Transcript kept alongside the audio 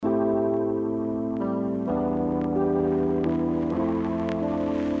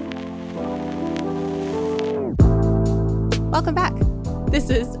Welcome back. This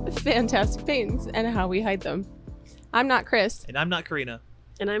is Fantastic Pains and How We Hide Them. I'm not Chris. And I'm not Karina.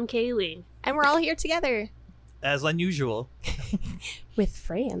 And I'm Kaylee. And we're all here together. As unusual. With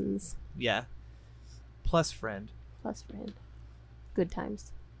friends. Yeah. Plus friend. Plus friend. Good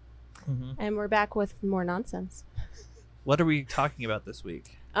times. Mm-hmm. And we're back with more nonsense. What are we talking about this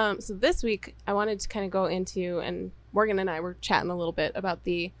week? So this week, I wanted to kind of go into, and Morgan and I were chatting a little bit about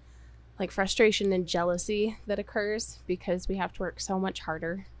the frustration and jealousy that occurs because we have to work so much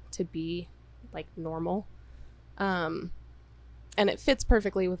harder to be normal. And it fits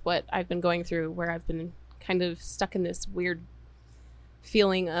perfectly with what I've been going through, where I've been kind of stuck in this weird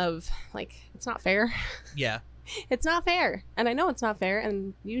feeling of it's not fair. Yeah. It's not fair. And I know it's not fair,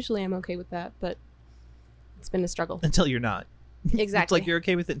 and usually I'm okay with that, but it's been a struggle. Until you're not. Exactly. It's you're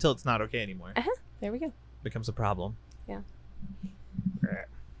okay with it until it's not okay anymore. There we go. Becomes a problem. Yeah.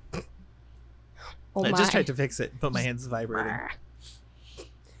 I just tried to fix it. Put my hands vibrating.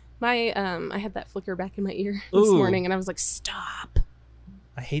 I had that flicker back in my ear this morning, and I was like, "Stop!"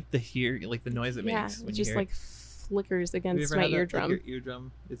 I hate the the noise it makes when it you just hear flickers it. against my eardrum. Your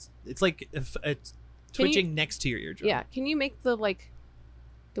eardrum. It's like if it's twitching next to your eardrum. Yeah. Can you make the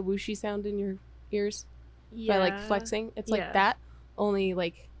the whooshy sound in your ears by flexing? It's like that. Only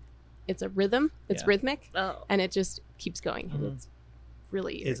it's a rhythm. It's rhythmic. Oh. And it just keeps going, and it's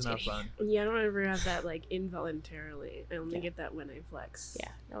really irritating. It's not fun. Yeah, I don't ever have that involuntarily. I only get that when I flex. Yeah,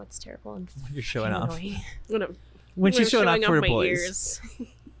 no, it's terrible. And When you're showing off. When she's showing off for her my boys. Ears.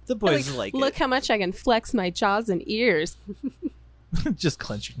 The boys like look it. how much I can flex my jaws and ears. Just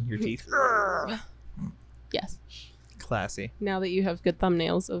clenching your teeth. Yes. Classy. Now that you have good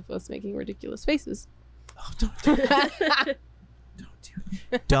thumbnails of us making ridiculous faces. Oh, don't do it. Don't do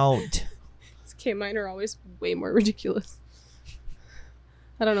it. Don't. It's okay, mine are always way more ridiculous.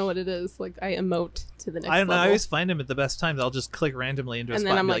 I don't know what it is. I emote to the next I don't know. level. I always find them at the best times. I'll just click randomly into a And spot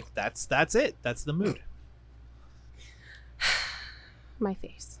then and I'm be that's it. That's the mood. My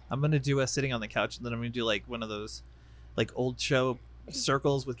face. I'm going to do a sitting on the couch, and then I'm going to do one of those old show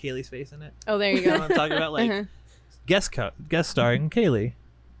circles with Kaylee's face in it. Oh, there you You know go. what I'm talking about? Uh-huh. Guest starring Kaylee.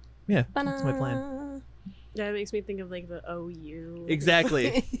 Yeah, that's my plan. Ba-na. Yeah, it makes me think of the OU.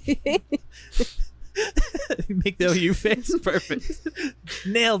 Exactly. Make the OU face. Perfect.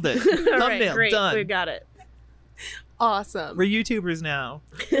 Nailed it. All right, Thumbnail great. done. We got it. Awesome. We're YouTubers now.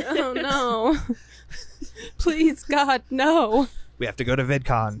 Oh no. Please, God, no. We have to go to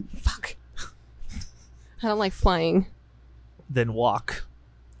VidCon. Fuck. I don't like flying. Then walk.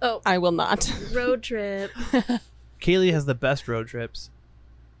 Oh, I will not. road trip. Kaylee has the best road trips.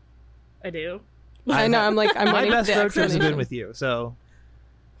 I do. I know. I'm my waiting for best the road trips have been explanation. with you. So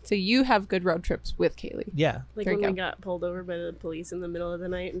So you have good road trips with Kaylee. yeah. Like There you when we go. got pulled over by the police in the middle of the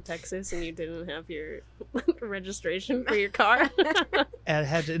night in Texas and you didn't have your registration for your car. And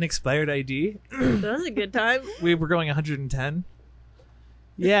had an expired ID. That was a good time. We were going 110.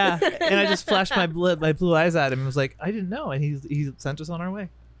 Yeah, and I just flashed my blue eyes at him and was like, I didn't know, and he sent us on our way.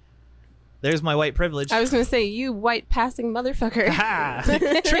 There's my white privilege. I was going to say, you white passing motherfucker. Ha!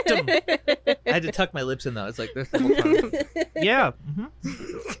 Tricked him. I had to tuck my lips in though. It's like this the whole time. Yeah.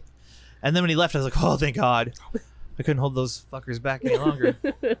 Mm-hmm. And then when he left, I was like, oh, thank God. I couldn't hold those fuckers back any longer.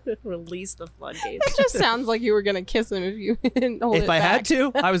 Release the floodgates. It just sounds like you were going to kiss him if you didn't hold it If I back. had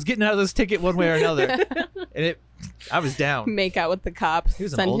to, I was getting out of this ticket one way or another. And I was down. Make out with the cop. He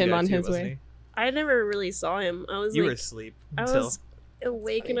was an Send old him guy on too, his wasn't way. I never really saw him. I was he? You were asleep I until. was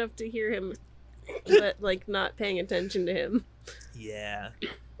awake funny. enough to hear him, but not paying attention to him. Yeah,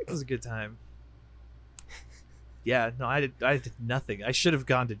 it was a good time. Yeah, no, I did nothing. I should have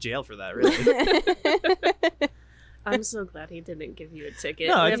gone to jail for that, really. I'm so glad he didn't give you a ticket.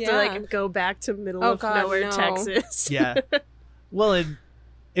 No, we have Yeah. to go back to middle Oh, of God, nowhere, no. Texas. Yeah. Well,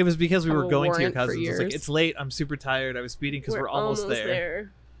 it was because we Have were a going to your warrant for cousins. It's like, years. it's late. I'm super tired. I was speeding because we're almost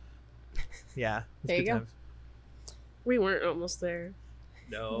there. Yeah. It was There you good go. times. We weren't almost there.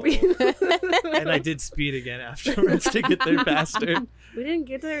 No. We And I did speed again afterwards to get there faster. didn't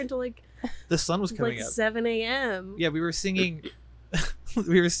get there until The sun was coming up. 7 a.m. Yeah, we were singing.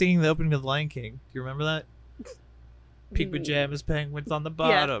 We were singing the opening of The Lion King. Do you remember that? Pink pajamas, penguins on the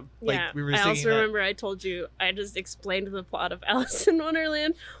bottom. Yeah. We were I singing also that. remember I told you I just explained the plot of Alice in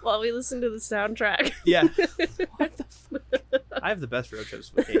Wonderland while we listened to the soundtrack. Yeah. What the fuck? I have the best road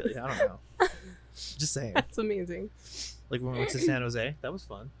trips with Kaylee. I don't know. Just saying. That's amazing. Like when we went to San Jose, that was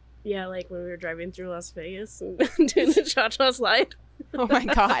fun. Yeah, like when we were driving through Las Vegas and doing the Cha-Cha slide. Oh my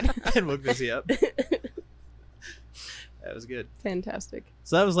God. And woke Busy up. That was good. Fantastic.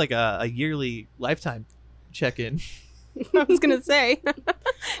 So that was like a yearly lifetime check-in. I was going to say,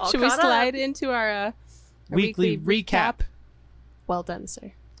 All should we caught slide up. into our Weekly recap. Well done,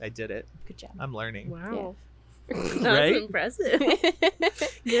 sir. I did it. Good job. I'm learning. Wow. Right? That's impressive.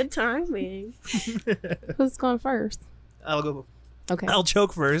 Good timing. Who's going first? I'll go. Okay. I'll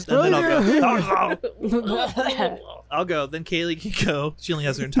choke first, and then I'll go. I'll go. Then Kaylee can go. She only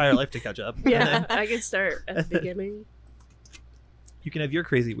has her entire life to catch up. And Yeah, then I can start at the beginning. you can have your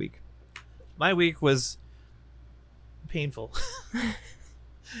crazy week. My week was painful.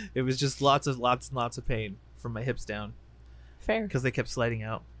 It was just lots and lots of pain from my hips down Fair. because they kept sliding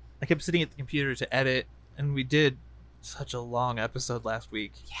out. I kept sitting at the computer to edit, and we did such a long episode last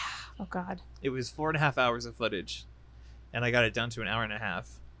week. Oh God. It was 4.5 hours of footage, and I got it down to an hour and a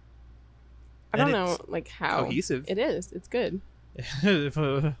half. I don't And know, it's like how cohesive. it is. It's good.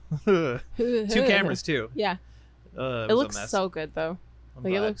 2 cameras too. Yeah. It It was looks a mess. so good though. I'm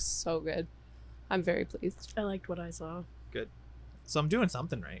Like it glad. looks so good. I'm very pleased. I liked what I saw. So I'm doing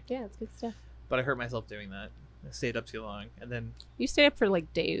something right, Yeah, it's good stuff. but I hurt myself doing that. I stayed up too long, and then You stayed up for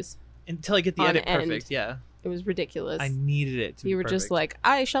like days. until I get the On edit end. perfect. Yeah, It was ridiculous. I needed it to. You be were just perfect. like,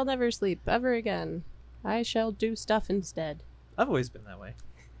 I shall never sleep ever again. I shall do stuff instead. I've always been that way.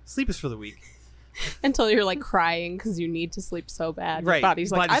 Sleep is for the weak. Until you're like crying because you need to sleep so bad. Your Right.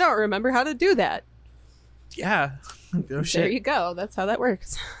 body's like, Body's- I don't remember how to do that. Yeah. Oh There shit. you go. That's how that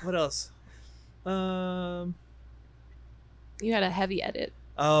works. What else? You had a heavy edit.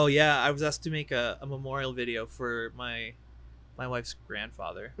 Oh yeah, I was asked to make a memorial video for my wife's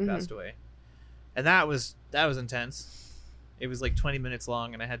grandfather who Mhm. passed away, and that was intense. It was like 20 minutes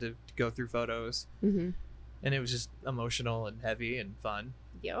long, and I had to go through photos, Mm-hmm. and it was just emotional and heavy and fun.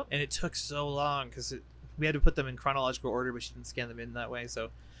 Yep. And it took so long because we had to put them in chronological order, but she didn't scan them in that way,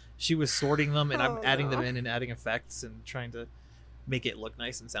 so she was sorting them, and I'm Oh, adding them no. in and adding effects and trying to make it look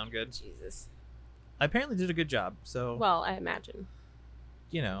nice and sound good. Jesus. I apparently did a good job, so Well, I imagine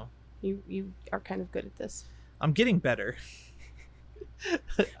you know, you are kind of good at this. I'm getting better.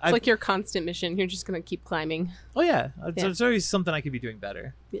 It's like your constant mission. You're just gonna keep climbing. Oh yeah, Yeah. There's always something I could be doing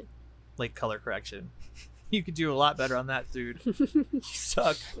better. Yeah. Like color correction. You could do a lot better on that, dude. You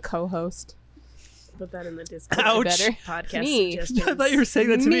suck. Co-host. Put that in the Discord. Ouch. Better. Podcast Me. suggestions. I thought you were saying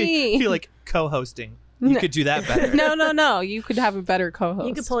that to me. Me. I feel like co-hosting. You No. could do that better. No. You could have a better co-host.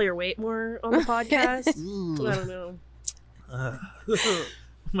 You could pull your weight more on the podcast. Ooh. I don't know.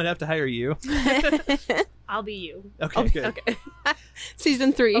 I'm gonna have to hire you. I'll be you. Okay, good. Okay.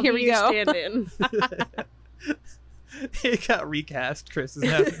 Season 3. I'll Here be we your go. stand-in. It got recast. Chris is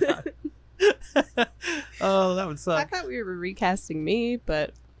now. Oh, that would I suck. thought we were recasting me,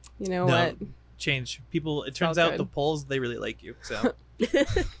 but you know No. what? Change people. It It's turns all out good. the polls they really like you. So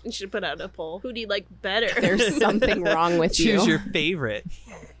You should put out a poll. Who do you like better? There's something wrong with choose you. your favorite.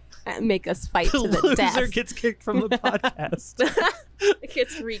 Make us fight The to the loser death. gets kicked from the podcast. It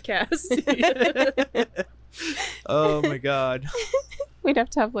gets recast. Oh my god. We'd have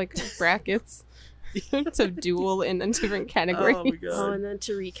to have like brackets to duel in a different category. Oh my Oh, god. and then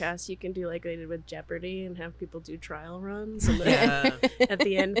to recast, you can do like they did with Jeopardy and have people do trial runs, and then Yeah. at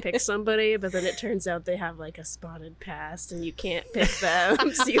the end pick somebody, but then it turns out they have like a spotted past, and you can't pick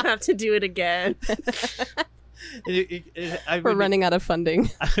them, so you have to do it again. We're running out of funding.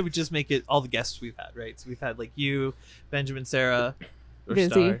 I would just make it all the guests we've had, right? So we've had like you, Benjamin, Sarah, or Vizzy.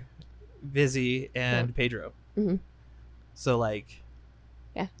 Star, Vizzy, and Pedro. Mhm. So like,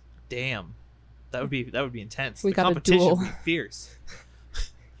 Yeah. damn, that would be intense. We The got a competition duel. would be fierce.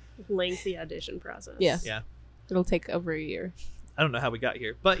 Lengthy audition process. Yes. Yeah. It'll take over a year. I don't know how we got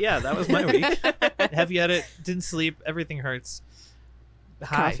here, but yeah, that was my week. Heavy edit, didn't sleep, everything hurts.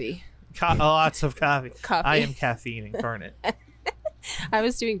 High. Coffee. Lots of coffee. Coffee. I am caffeine incarnate. I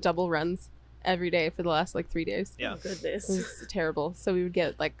was doing double runs every day for the last like 3 days. Yeah. Oh, goodness. It was terrible. So we would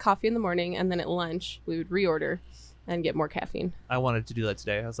get like coffee in the morning, and then at lunch we would reorder and get more caffeine. I wanted to do that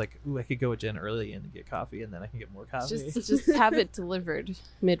today. I was like, ooh, I could go a gen early and get coffee, and then I can get more coffee. Just have it delivered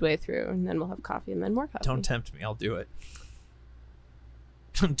midway through, and then we'll have coffee and then more coffee. Don't tempt me. I'll do it.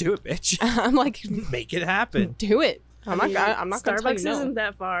 Don't do it, bitch. I'm like, Make it happen. do it. I'm I mean, not gonna tell you Starbucks no. isn't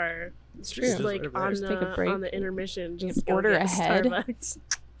that far. It's Just true. like on Just take a break. the intermission, just Order go get ahead. Starbucks.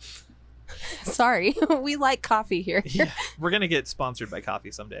 Sorry, we like coffee here. Yeah, we're gonna get sponsored by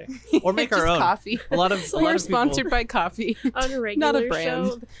coffee someday, or make our Just own. coffee. A lot of We're people- sponsored by coffee. On a regular Not a brand.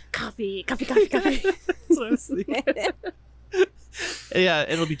 show, coffee. That's what I was thinking. Yeah,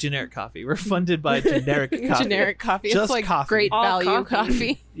 it'll be generic coffee. We're funded by generic coffee. Generic coffee. Just it's like coffee. great All value coffee.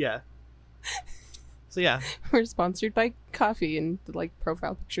 coffee. Yeah. So yeah, We're sponsored by coffee, and the like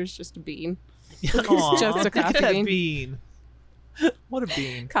profile picture is just a bean. Aw, just a look at coffee that bean. bean. What a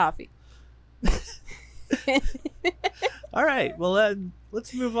bean. Coffee. All right. Well,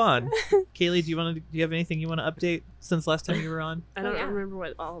 let's move on. Kaylee, do you have anything you want to update since last time you were on? I don't yeah. remember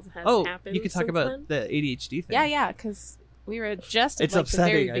what all has happened. You could talk since about then. the ADHD thing. Yeah, because we were just at It's like, the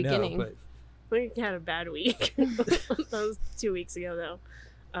upsetting, very beginning. I know, but We had a bad week. That was 2 weeks ago, though.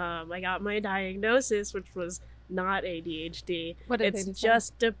 I got my diagnosis, which was not ADHD. What did It's they decide?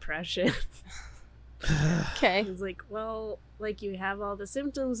 just depression. Okay. It's like, well, like you have all the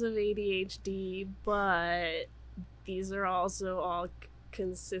symptoms of ADHD, but these are also all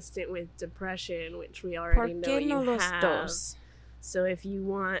consistent with depression, which we ¿Por already know qué no you los have. dos? So if you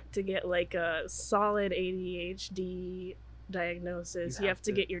want to get like a solid ADHD diagnosis, You you have have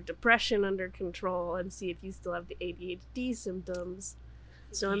to to. get your depression under control and see if you still have the ADHD symptoms.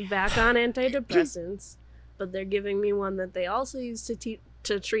 So I'm back on antidepressants, but they're giving me one that they also use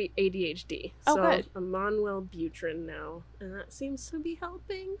to treat ADHD. Oh, so good. I'm on Wellbutrin now, and that seems to be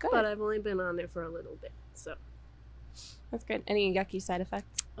helping. Good. But I've only been on it for a little bit, so That's good. Any yucky side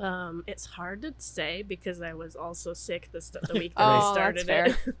effects? it's hard to say because I was also sick the week that Oh, I that's started fair.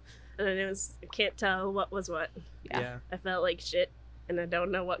 it. And I can't tell what was what. Yeah. I felt like shit, and I don't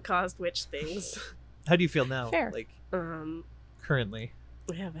know what caused which things. How do you feel now? Fair. Like Um, currently?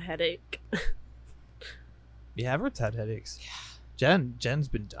 I have a headache. Yeah, everyone's had headaches. Jen's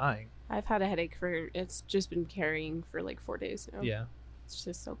been dying. I've had a headache it's just been carrying for like 4 days now. Yeah. It's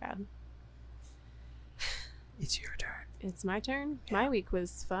just so bad. It's your turn. It's my turn. My week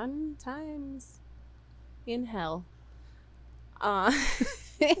was fun times in hell.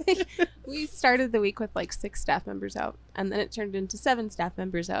 We started the week with like 6 staff members out, and then it turned into 7 staff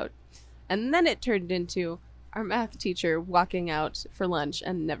members out, and then it turned into our math teacher walking out for lunch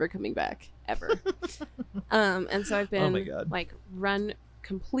and never coming back ever. And so I've Oh my been God. like run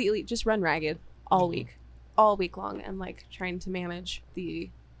ragged all week long, and like trying to manage the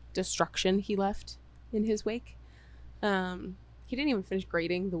destruction he left in his wake. He didn't even finish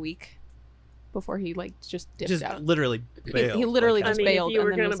grading the week before he like just dipped Just out. literally bailed. he literally I just mean, bailed if you and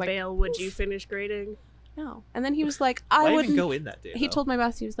were then gonna was like, bail, would you "Poof." finish grading? No. And then he was like, Why I even wouldn't go in that day? he though? told my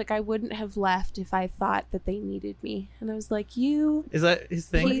boss, he was like, I wouldn't have left if I thought that they needed me. And I was like, you Is that his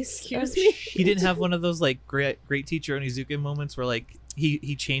thing? please Excuse oh, me? He didn't have one of those like great teacher Onizuka moments where like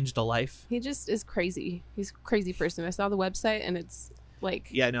he changed a life. He just is crazy. He's a crazy person. I saw the website and it's like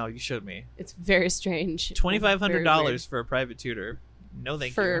Yeah, no, you showed me. it's very strange. $2,500 Very for a private tutor. No,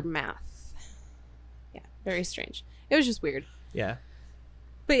 thank for you. math. Yeah, very strange. It was just weird. Yeah.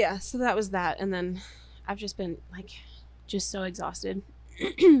 But yeah, so that was that. And then I've just been like just so exhausted.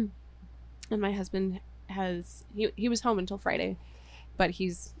 And my husband he was home until Friday, but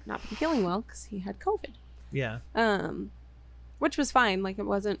he's not been feeling well because he had COVID. Yeah. Which was fine. Like it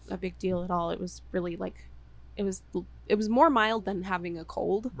wasn't a big deal at all. It was really like it was more mild than having a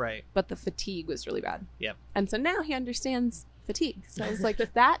cold, Right. but the fatigue was really bad. Yep. And so now he understands fatigue. So I was like, is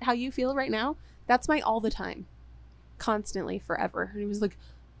that how you feel right now? That's my all the time. Constantly, forever. And he was like,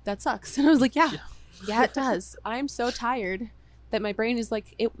 that sucks. And I was like, yeah, it does. I'm so tired that my brain is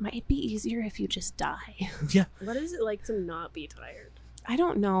like, it might be easier if you just die. Yeah. What is it like to not be tired? I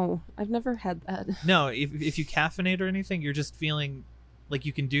don't know. I've never had that. No, if you caffeinate or anything, you're just feeling like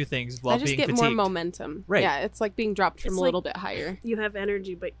you can do things while I just being get fatigued. more momentum. Right. Yeah, it's like being dropped from It's a like- little bit higher. You have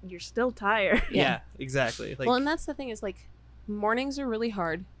energy, but you're still tired. Yeah, exactly. Like Well, and that's the thing is like mornings are really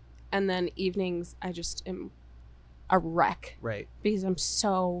hard, and then evenings I just am a wreck right. because I'm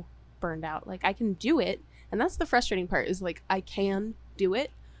so burned out. Like I can do it, and that's the frustrating part is like I can do it,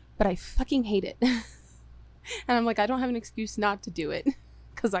 but I fucking hate it. And I'm like I don't have an excuse not to do it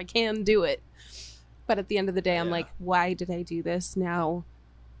because I can do it. But at the end of the day, I'm Yeah. like, why did I do this? Now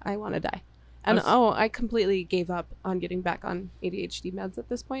I want to die. And I was- I completely gave up on getting back on ADHD meds at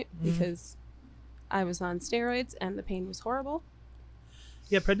this point Mhm. because I was on steroids and the pain was horrible.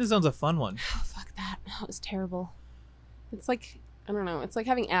 Yeah, prednisone's a fun one. Oh, fuck that. That was terrible. It's like, I don't know, it's like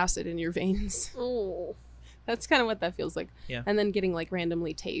having acid in your veins. Oh. That's kind of what that feels like. Yeah. And then getting like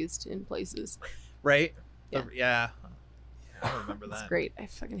randomly tased in places. Right? Yeah. Yeah. I remember It's that. great. I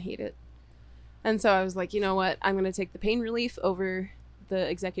fucking hate it. And so I was like, you know what? I'm going to take the pain relief over the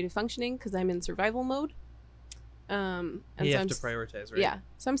executive functioning because I'm in survival mode. And You so have I'm to prioritize, right? Yeah.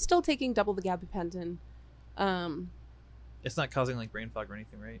 So I'm still taking double the gabapentin. It's not causing like brain fog or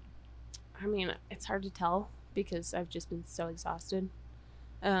anything, right? I mean, it's hard to tell because I've just been so exhausted.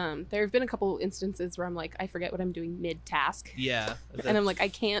 There have been a couple instances where I'm like, I forget what I'm doing mid-task. Yeah. And I'm like, I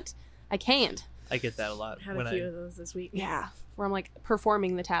can't. I get that a lot. Had when a few of those this week. Yeah. Where I'm like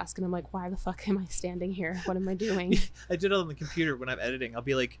performing the task and I'm like, why the fuck am I standing here? What am I doing? I did it on the computer when I'm editing. I'll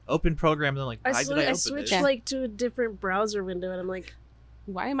be like, open program, and I'm like, why did I open switched this? Yeah. like to a different browser window, and I'm like,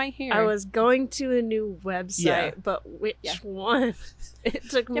 why am I here? I was going to a new website, Yeah. but which Yeah. one? It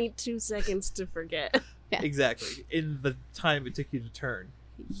took me 2 seconds to forget. Yeah. Exactly. In the time it took you to turn.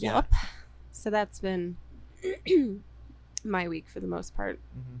 Yup. So that's been my week for the most part.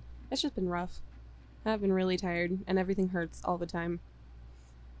 Mm-hmm. It's just been rough. I've been really tired and everything hurts all the time.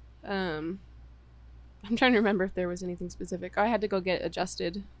 I'm trying to remember if there was anything specific. I had to go get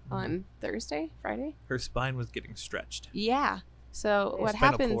adjusted on Friday. Her spine was getting stretched. Yeah. So what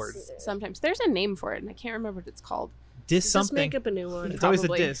Spinal happens cord. sometimes, there's a name for it and I can't remember what it's called. Dis Just something. make up a new one. It's always a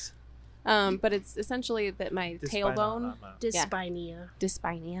Probably. dis. But it's essentially that my tailbone, Dyspinea.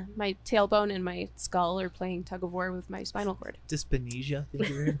 dyspinea, my tailbone and my skull are playing tug of war with my spinal cord. Dyskinesia. Thank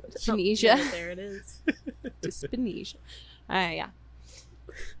you very much. Dyskinesia. Yeah, there it is. Dyskinesia. Yeah.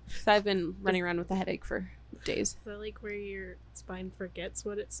 So I've been running around with a headache for days. Is that like where your spine forgets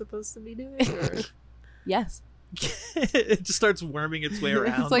what it's supposed to be doing? Or... Yes. It just starts worming its way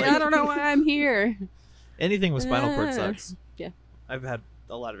around. It's like, I don't know why I'm here. Anything with spinal cord sucks. Yeah. I've had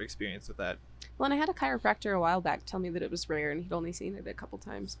a lot of experience with that. Well, and I had a chiropractor a while back tell me that it was rare and he'd only seen it a couple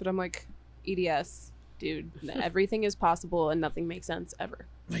times. But I'm like, EDS, dude, everything is possible and nothing makes sense ever.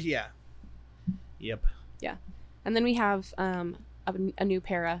 Yeah. Yep. And then we have a new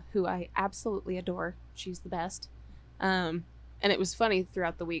para who I absolutely adore. She's the best. And it was funny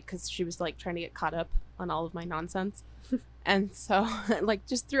throughout the week because she was like trying to get caught up on all of my nonsense. And so like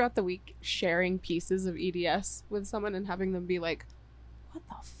just throughout the week sharing pieces of EDS with someone and having them be like, what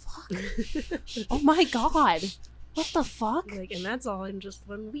the fuck? Oh my God. What the fuck? Like, and that's all in just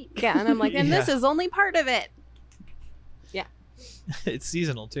 1 week. Yeah, and I'm like, and this Yeah. is only part of it. It's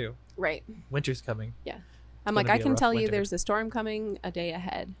seasonal too. Right. Winter's coming. I'm gonna like, I be a can rough tell you winter. there's a storm coming a day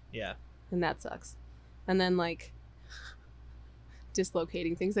ahead, Yeah. and that sucks. And then like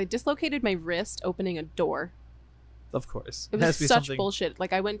dislocating things. I dislocated my wrist opening a door. Of course. It has was to be such something- bullshit.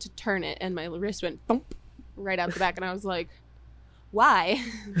 Like I went to turn it and my wrist went thump right out the back and I was like, why?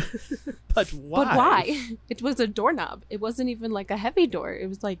 But why? But why? It was a doorknob. It wasn't even like a heavy door. It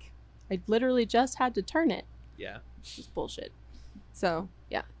was like I literally just had to turn it. Yeah. It's bullshit. So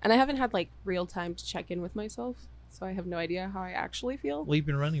yeah, and I haven't had like real time to check in with myself, so I have no idea how I actually feel. Well, you've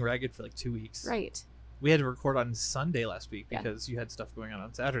been running ragged for like 2 weeks. Right. We had to record on Sunday last week Yeah. because you had stuff going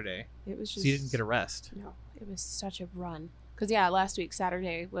on Saturday, It was just so you didn't get a rest. No, it was such a run. Cause yeah, last week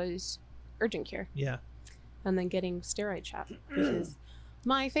Saturday was urgent care, Yeah. and then getting steroid shot because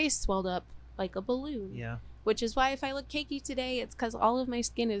my face swelled up like a balloon. Yeah. Which is why if I look cakey today, it's because all of my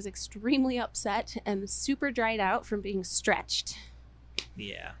skin is extremely upset and super dried out from being stretched.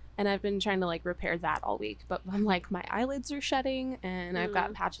 Yeah. And I've been trying to like repair that all week, but I'm like my eyelids are shedding and I've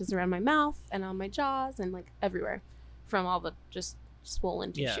got patches around my mouth and on my jaws and like everywhere from all the just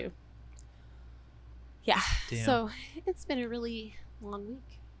swollen Yeah. tissue. Yeah. Damn. So it's been a really long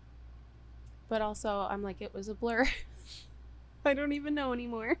week. But also I'm like it was a blur. I don't even know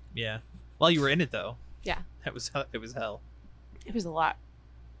anymore. Yeah. While you were in it though. Yeah. It was hell. It was a lot.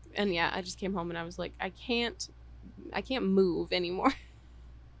 And yeah, I just came home and I was like I can't move anymore.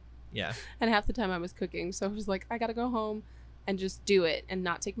 Yeah. And half the time I was cooking, so I was like, I gotta go home and just do it and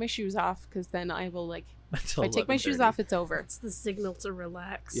not take my shoes off, because then I will like, Until if I take my shoes 11:30. off, it's over. It's the signal to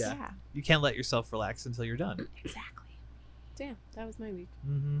relax. Yeah. You can't let yourself relax until you're done. Exactly. Damn, that was my week.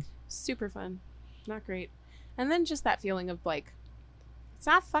 Mm-hmm. Super fun, not great. And then just that feeling of like, it's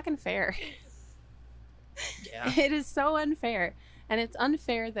not fucking fair. Yeah. It is so unfair, and it's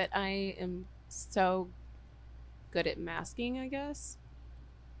unfair that I am so good at masking, I guess.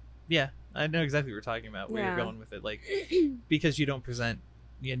 Yeah. I know exactly what you're talking about, where Yeah. you're going with it. Like, because you don't present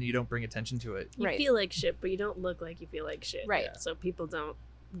and you don't bring attention to it. You Right. feel like shit, but you don't look like you feel like shit. Right. Yeah. So people don't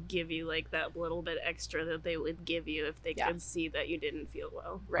give you like that little bit extra that they would give you if they Yeah. could see that you didn't feel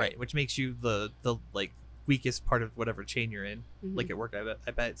well. Right. Which makes you the like weakest part of whatever chain you're in. Mhm. Like at work, I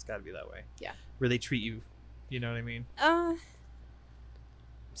bet it's got to be that way. Yeah. Where they treat you, you know what I mean?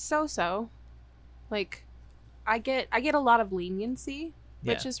 So like I get a lot of leniency,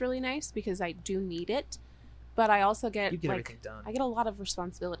 which Yeah. is really nice because I do need it, but I also get You get like everything done. I get a lot of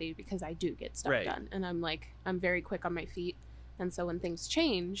responsibility because I do get stuff Right. done, and I'm very quick on my feet, and so when things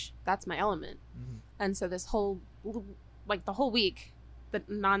change, that's my element. Mhm. And so this whole like the whole week, the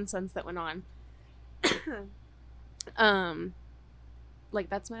nonsense that went on, like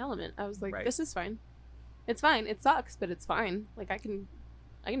that's my element. I was like, Right. this is fine. It's fine. It sucks, but it's fine. Like I can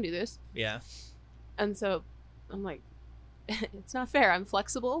do this. Yeah. And so I'm like, it's not fair. I'm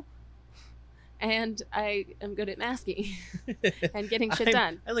flexible and I am good at masking and getting shit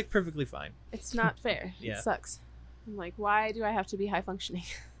done. I look perfectly fine. It's not fair. Yeah. It sucks. I'm like, why do I have to be high functioning?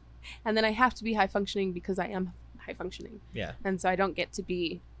 And then I have to be high functioning because I am high functioning. Yeah. And so I don't get to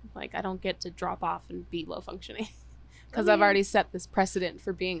be like, I don't get to drop off and be low functioning because I've already set this precedent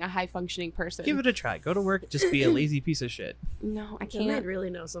for being a high functioning person. Give it a try. Go to work. Just be a lazy piece of shit. No, I Then I'd can't. really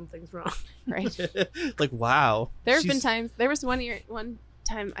know something's wrong. Right. Like, wow. There have been She's- times. There was one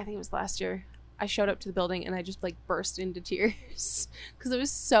time, I think it was last year. I showed up to the building and I just like burst into tears because I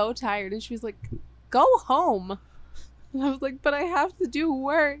was so tired. And she was like, "Go home." And I was like, "But I have to do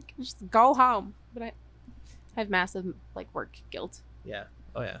work. Just go home." But I have massive like work guilt. Yeah.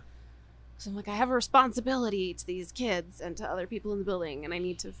 Oh, yeah. So I'm like, I have a responsibility to these kids and to other people in the building, and I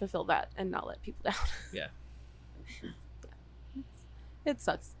need to fulfill that and not let people down. Yeah. It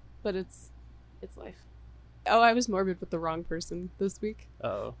sucks, but it's life. Oh, I was morbid with the wrong person this week.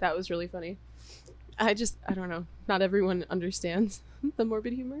 Oh. That was really funny. I don't know. Not everyone understands the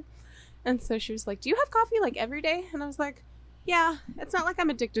morbid humor. And so she was like, "Do you have coffee like every day?" And I was like, "Yeah, it's not like I'm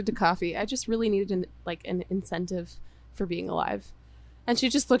addicted to coffee. I just really needed an incentive for being alive." And she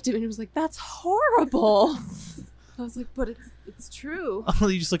just looked at me and was like, "That's horrible." I was like, "But it's true." Oh,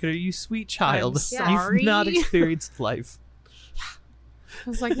 you just look at her, you sweet child. I'm sorry. You've not experienced life. I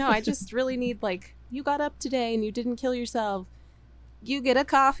was like, "No, I just really need like, you got up today and you didn't kill yourself. You get a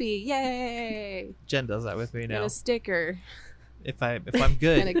coffee. Yay." Jen does that with me And now. a sticker If I'm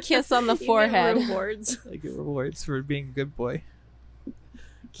good, and a kiss on the You get forehead. rewards. I get rewards for being a good boy.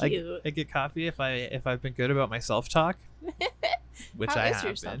 Cute. I get coffee if I've been good about my self talk, which How I is have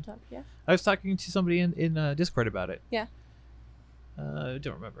your been. self-talk? Yeah. I was talking to somebody in Discord about it. Yeah. I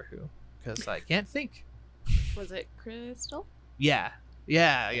don't remember who, because I can't think. Was it Crystal? Yeah,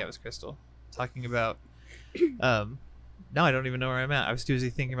 it was Crystal talking about. Now I don't even know where I'm at. I was too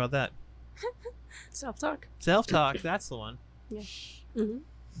busy thinking about that. Self-talk. Self talk. That's the one. Mm-hmm.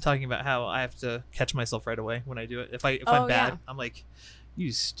 Talking about how I have to catch myself right away when I do it. If I'm Oh, bad, yeah. I'm like,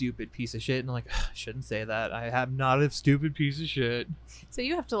 "You stupid piece of shit," and I'm like, "I shouldn't say that. I am not a stupid piece of shit." So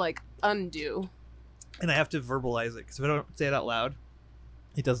you have to like undo. And I have to verbalize it because if I don't say it out loud,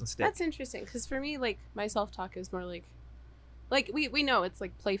 it doesn't stick. That's interesting because for me, like my self-talk is more like we know it's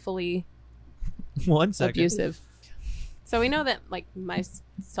like playfully 1 second. abusive. So we know that like my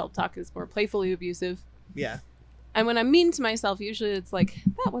self-talk is more playfully abusive. Yeah. And when I'm mean to myself, usually it's like,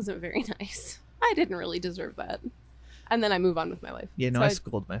 that wasn't very nice. I didn't really deserve that. And then I move on with my life. Yeah. No, So I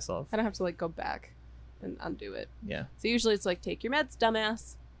scold myself. I don't have to like go back and undo it. Yeah. So usually it's like, take your meds,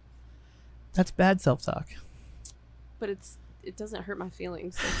 dumbass. That's bad self talk. But it doesn't hurt my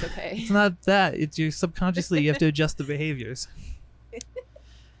feelings, so it's okay. It's not that. It's you subconsciously. You have to adjust the behaviors.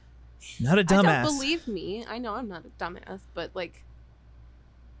 Not a I dumbass. don't believe me. I know I'm not a dumbass, but like,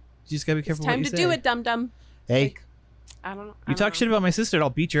 You just gotta be it's careful time what you to say. do it, dum dum. Hey, Like, I don't know. you talk shit about my sister, and I'll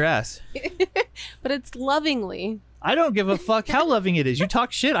beat your ass. But it's lovingly. I don't give a fuck how loving it is. You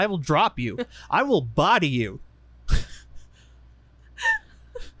talk shit, I will drop you. I will body you.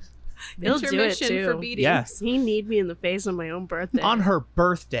 He'll do it Intermission too. for beatings. Yeah. He kneed me in the face on my own birthday. On her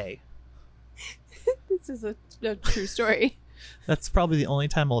birthday. This is a true story. That's probably the only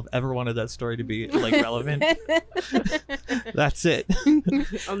time I'll have ever wanted that story to be like relevant. That's it.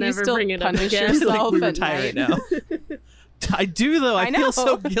 I'll You never still bring it up punish again. yourself. Like, we at retire it night. now. I do though. I I feel so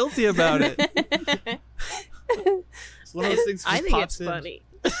know. guilty about it. It's one of those things that I just think pops it's in. funny.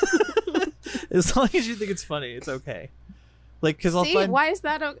 As long as you think it's funny, it's okay. Like, because I'll See, find why is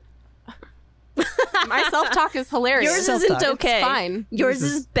that? My self-talk is hilarious. Yours Self-talk. isn't okay. It's fine. Yours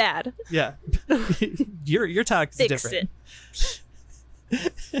Yours is bad. yeah. your talk is Fix different.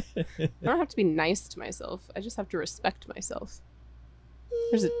 I don't have to be nice to myself. I just have to respect myself.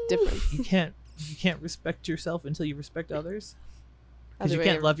 There's a difference. You can't respect yourself until you respect others. Because Other you way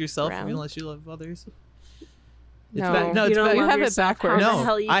can't love yourself around. unless you love others. No, no, You it's don't bad. you love have it yourself. backwards. How the No,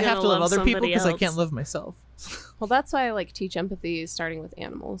 hell are you I have gonna to love other people somebody because I else? can't love myself. Well, that's why I like teach empathy, starting with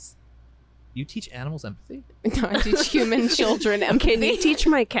animals. You teach animals empathy? No, I teach human children empathy. Can you teach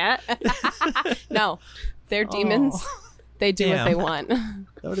my cat? No, they're demons. Oh, They do what damn. they want. that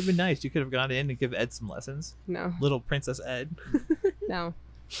would have been nice. You could have gone in and give Ed some lessons. No, Little Princess Ed. no.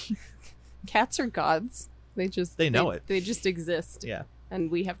 Cats are gods. They know it. They just exist. Yeah, And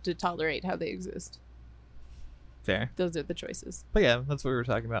we have to tolerate how they exist. fair. Those are the choices. But yeah, that's what we were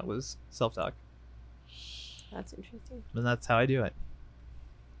talking about was self-talk. That's interesting. And that's how I do it.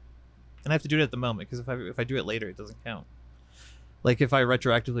 And I have to do it at the moment because if I do it later, it doesn't count. Like if I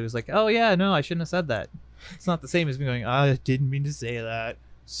retroactively was like, "Oh yeah, no, I shouldn't have said that." It's not the same as me going, "I didn't mean to say that."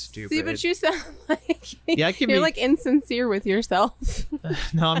 Stupid. See, but you sound like Yeah, I can you're be- like insincere with yourself.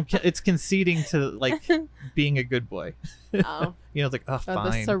 No, it's conceding to like being a good boy. Oh, You know, it's like, "Oh, the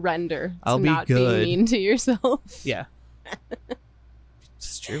fine." surrender I'll to be not good. being mean to yourself. Yeah.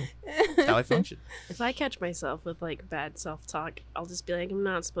 Just true. That's how I function. If I catch myself with like bad self-talk, I'll just be like, I'm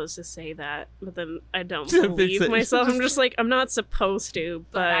not supposed to say that, but then I don't Fix believe it. myself. I'm just like, I'm not supposed to,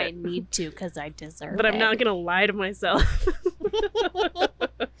 But I but need to because I deserve but it. I'm not gonna lie to myself.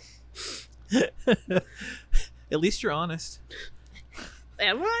 At least you're honest.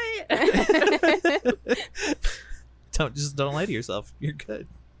 Am I? Don't lie to yourself. You're good.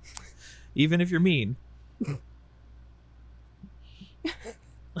 Even if you're mean.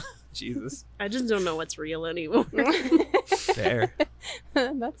 Jesus. I just don't know what's real anymore. Fair.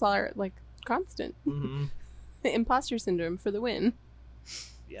 That's our like constant Hmm. imposter syndrome for the win.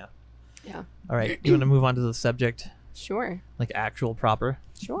 Yeah. Yeah. All right. You want to move on to the subject, Sure. like actual proper,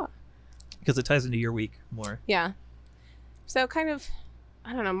 Sure. because it ties into your week more. Yeah. So kind of,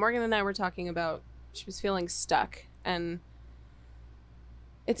 I don't know, Morgan and I were talking about she was feeling stuck, and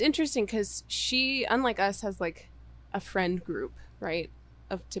it's interesting because she, unlike us, has like a friend group, right,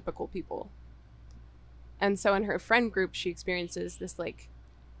 of typical people. And so in her friend group, she experiences this like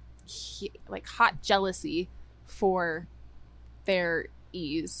hot jealousy for their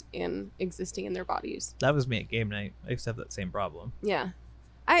ease in existing in their bodies. That was me at game night. I used to have that same problem. Yeah.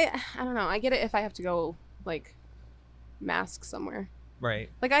 I don't know. I get it if I have to go like mask somewhere. Right.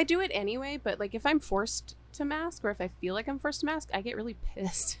 Like I do it anyway, but like if I'm forced to mask or if I feel like I'm forced to mask, I get really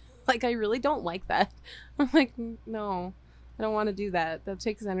pissed. Like I really don't like that. I'm like, no, I don't want to do that. That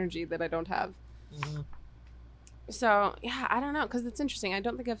takes energy that I don't have. Mhm. So yeah, I don't know, because it's interesting. I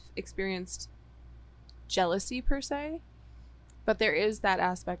don't think I've experienced jealousy per se, but there is that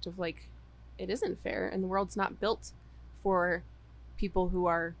aspect of like, it isn't fair, and the world's not built for people who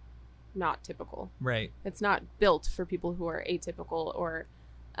are not typical. Right. It's not built for people who are atypical, or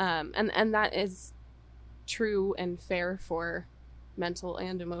and that is true and fair for mental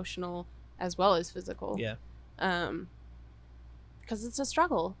and emotional as well as physical. Yeah. Because it's a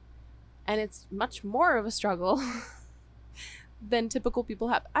struggle, and it's much more of a struggle than typical people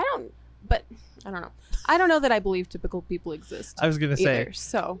have. I don't know. I don't know that I believe typical people exist. I was gonna say, either,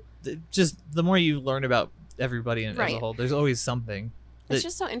 so just the more you learn about everybody as a Right. whole, there's always something. it's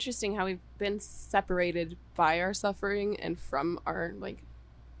just so interesting how we've been separated by our suffering and from our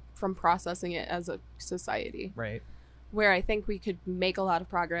from processing it as a society, Right. where I think we could make a lot of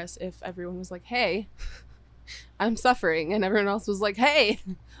progress if everyone was like, hey, I'm suffering, and everyone else was like, hey,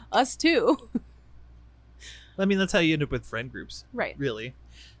 us too. I mean, that's how you end up with friend groups, Right. really.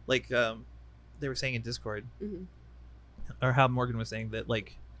 Like they were saying in Discord, Mhm. or how Morgan was saying that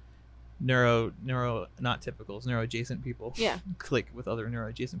like neuro not typicals, neuro adjacent people Yeah. click with other neuro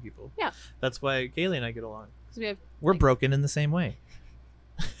adjacent people. Yeah. That's why Kaylee and I get along. 'Cause we have We're like- broken in the same way.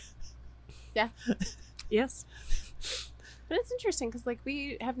 Yes. But it's interesting because like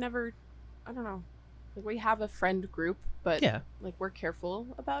we have never, I don't know, like we have a friend group, but Yeah. like we're careful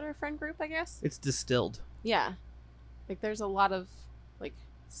about our friend group, I guess. It's distilled. Yeah. Like there's a lot of like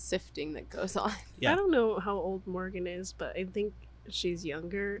sifting that goes on. Yeah. I don't know how old Morgan is, but I think she's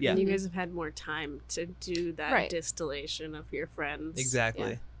younger. Yeah. And you Mhm. guys have had more time to do that Right. distillation of your friends.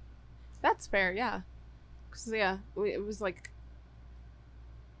 Exactly. Yeah. That's fair, yeah. Because yeah, it was like,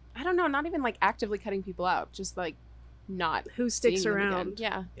 I don't know, not even like actively cutting people out, just like not Who sticks seeing them again. around?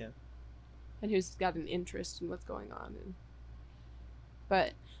 Yeah. Yeah. And who's got an interest in what's going on.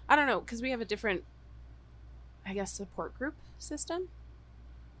 But I don't know, because we have a different, I guess, support group system.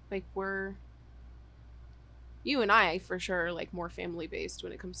 Like you and I for sure are like more family based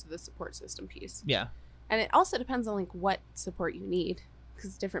when it comes to the support system piece. Yeah. And it also depends on like what support you need,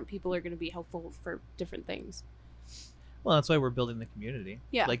 because different people are going to be helpful for different things. Well, that's why we're building the community.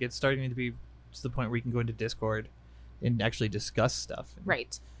 Yeah. Like it's starting to be to the point where you can go into Discord and actually discuss stuff. And,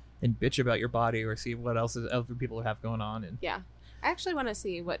 Right. And bitch about your body or see what else other people have going on. And Yeah. I actually want to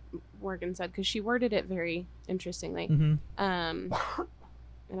see what Morgan said, because she worded it very interestingly. Mhm.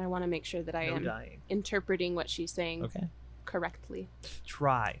 And I want to make sure that I No am dying. interpreting what she's saying Okay. correctly.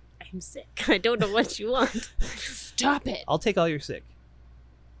 Try. I'm sick. I don't know what you want. Stop it. I'll take all your sick.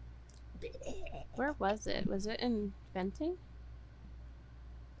 Where was it? Was it in venting?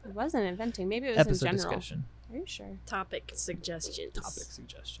 It wasn't in venting. Maybe it was Episode in general. discussion. Are you sure? Topic suggestions. Topic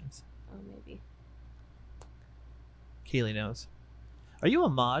suggestions. Oh, maybe. Kaylee knows. Are you a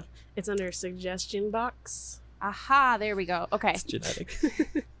mod? It's under suggestion box. Aha, there we go. Okay. It's genetic.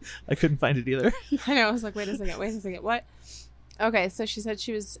 I couldn't find it either. I know. I was like, wait a second. What? Okay, so she said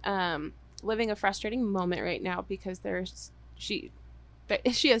she was living a frustrating moment right now because she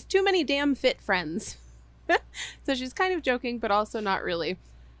has too many damn fit friends. So she's kind of joking, but also not really.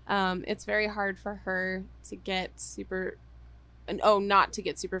 It's very hard for her to get not to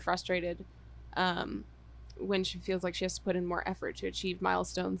get super frustrated when she feels like she has to put in more effort to achieve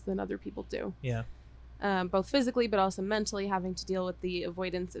milestones than other people do. Yeah. Both physically but also mentally, having to deal with the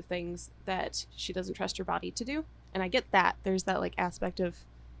avoidance of things that she doesn't trust her body to do. And I get that. There's that like aspect of,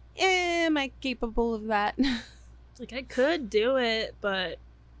 am I capable of that? Like, I could do it, but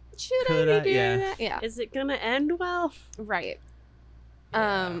Should Could I I? be doing Yeah. that? Yeah. is it gonna end well? Right.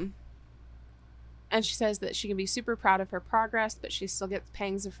 Yeah. And she says that she can be super proud of her progress, but she still gets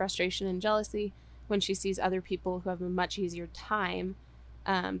pangs of frustration and jealousy when she sees other people who have a much easier time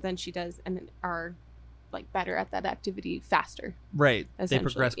than she does and are like better at that activity faster. Right. They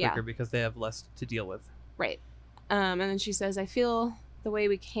Essentially, progress yeah. quicker because they have less to deal with. Right. And then she says, I feel the way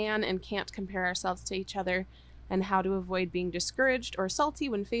we can and can't compare ourselves to each other and how to avoid being discouraged or salty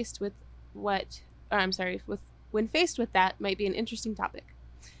when faced with when faced with that might be an interesting topic.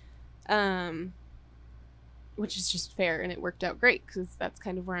 Which is just fair, and it worked out great because that's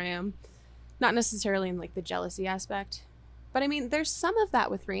kind of where I am. Not necessarily in like the jealousy aspect, but I mean, there's some of that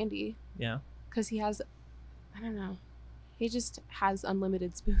with Randy Yeah. because he has, I don't know, he just has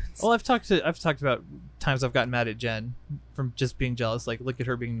unlimited spoons. Well, I've talked about times I've gotten mad at Jen from just being jealous. Like, look at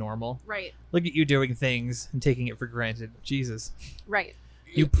her being normal. Right, Look at you doing things and taking it for granted. Jesus. right.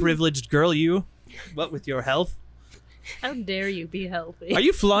 You privileged girl, you. What with your health? How dare you be healthy? Are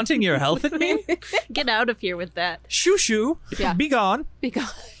you flaunting your health at me? Get out of here with that. Shoo shoo. Yeah. Be gone.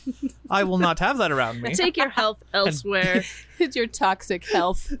 Because I will not have that around me. Take your health elsewhere. it's your toxic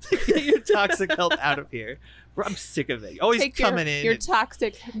health. Get your toxic health out of here. I'm sick of it. Always Take coming in. your and-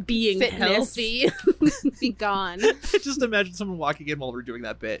 toxic Being fitness. healthy. Be gone. Just imagine someone walking in while we're doing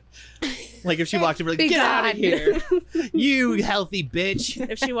that bit. Like if she walked in, we're like, Be get out of gone." here. You healthy bitch.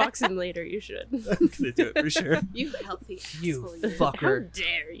 If she walks in later, you should. I'm gonna do it for sure. You healthy You asshole, How fucker.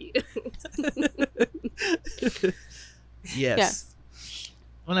 dare you? Yes. Yes.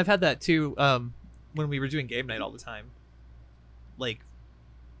 And I've had that too, when we were doing game night all the time. Like,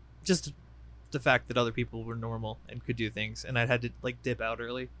 just the fact that other people were normal and could do things, and I had to like dip out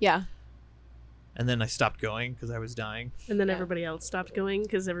early, Yeah. and then I stopped going because I was dying. And then Yeah. everybody else stopped going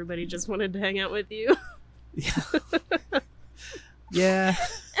because everybody just wanted to hang out with you. Yeah. Yeah.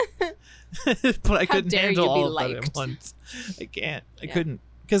 But I How couldn't dare handle you be all of that at liked. once. I can't. I Yeah. couldn't.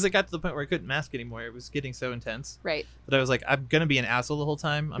 Because it got to the point where I couldn't mask anymore. It was getting so intense Right. that I was like, I'm going to be an asshole the whole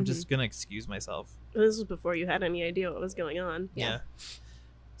time. I'm Mm-hmm. just going to excuse myself. This was before you had any idea what was going on. Yeah.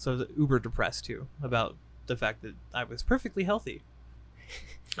 So I was uber depressed too about the fact that I was perfectly healthy.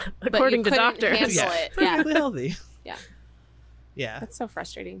 But According you to couldn't doctors. handle Yeah. it. Yeah. Perfectly healthy. Yeah. Yeah. That's so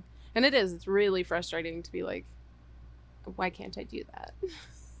frustrating. And it is. It's really frustrating to be like, why can't I do that?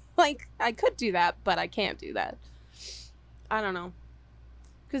 Like, I could do that, but I can't do that. I don't know.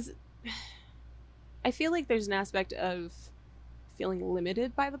 Because I feel like there's an aspect of feeling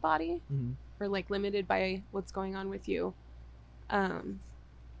limited by the body Mhm. or like limited by what's going on with you. But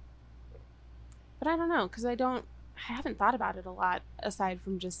I don't know, because I haven't thought about it a lot aside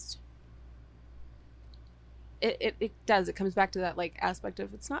from just it comes back to that like aspect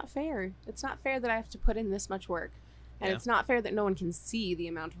of it's not fair that I have to put in this much work, and Yeah. it's not fair that no one can see the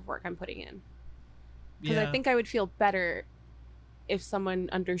amount of work I'm putting in, because Yeah. I think I would feel better if someone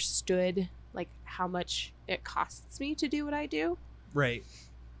understood like how much it costs me to do what I do. Right.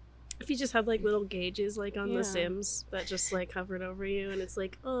 If you just had like little gauges like on Yeah. The Sims that just like hovered over you and it's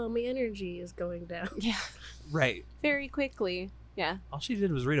like, oh, my energy is going down. Yeah, Right. very quickly. Yeah, All she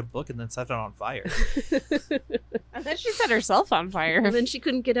did was read a book and then set it on fire. and then she set herself on fire. And then she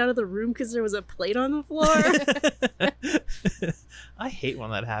couldn't get out of the room because there was a plate on the floor. I hate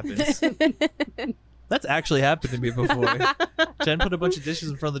when that happens. That's actually happened to me before. Jen put a bunch of dishes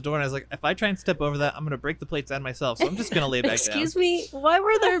in front of the door, and I was like, if I try and step over that, I'm going to break the plates and myself, so I'm just going to lay it back Excuse down. me, why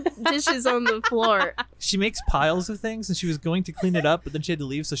were there dishes on the floor? She makes piles of things, and she was going to clean it up, but then she had to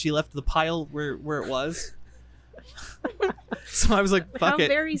leave, so she left the pile where it was. So I was like, How fuck it.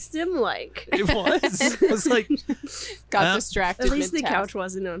 very Sim-like. It was. It was like, Got distracted. At least the mid-task. couch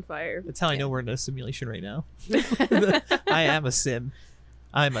wasn't on fire. that's how I know we're in a simulation right now. I am a sim.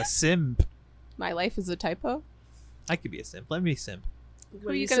 I'm a simp. My life is a typo. I could be a simp. Let me simp. Who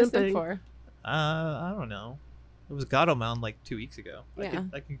are you gonna simp for? I don't know. It was God Mound like 2 weeks ago. Yeah.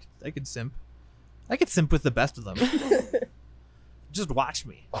 I could simp. I could simp with the best of them. Just watch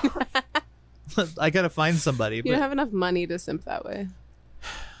me. I gotta find somebody. You But don't have enough money to simp that way.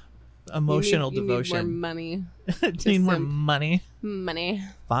 emotional you need more devotion. money. Need more simp. money. Money.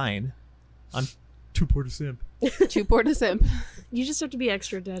 Fine. I'm too poor to simp. Too poor to simp. You just have to be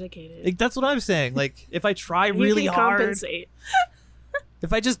extra dedicated. Like, that's what I'm saying. Like, if I try You really can hard, compensate.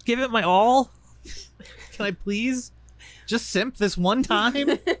 if I just give it my all, can I please just simp this one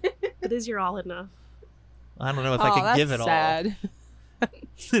time? But is your all enough? I don't know if Oh, I can that's give it sad.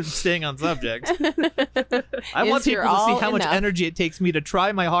 all. Staying on subject. I Is want your people to see all how much enough? energy it takes me to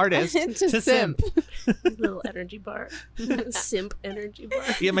try my hardest To simp. Little energy bar. Simp energy bar.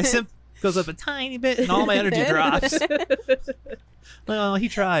 Yeah, my simp goes up a tiny bit and all my energy drops. Well, he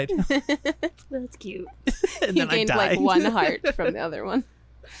tried. That's cute. And You then I gained died. like one heart from the other one.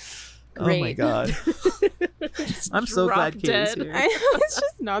 Oh my Great. god. I'm so glad Drop Katie's dead. here. I know, it's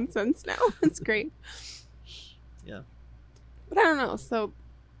just nonsense now. It's great. Yeah. But I don't know. So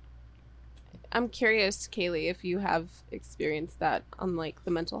I'm curious, Kaylee, if you have experienced that on like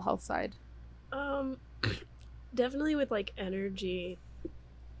the mental health side. Definitely with like energy.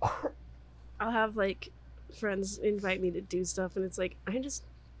 I'll have like friends invite me to do stuff, and it's like I just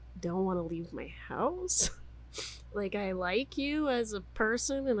don't want to leave my house. Like, I like you as a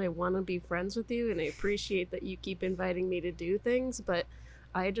person and I want to be friends with you, and I appreciate that you keep inviting me to do things, but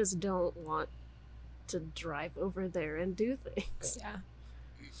I just don't want to drive over there and do things.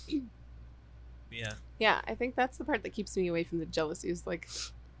 Yeah. Yeah. Yeah, I think that's the part that keeps me away from the jealousy is like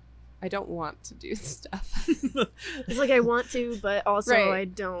I don't want to do stuff. It's like I want to, but also Right.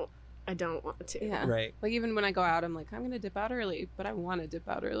 I don't want to. Yeah. Right. Like even when I go out, I'm like, I'm gonna dip out early, but I want to dip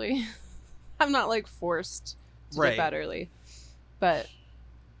out early. I'm not like forced to Right. dip out early. But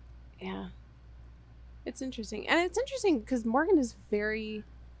yeah, it's interesting, and it's interesting because Morgan is very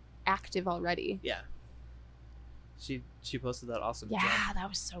active already. Yeah. She posted that awesome Yeah, jump. that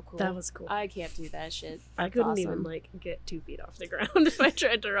was so cool. That was cool. I can't do that shit. I That's couldn't even awesome. like get 2 feet off the ground if I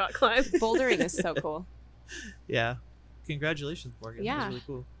tried to rock climb. Bouldering is so cool. Yeah. Congratulations, Morgan. That Yeah. was really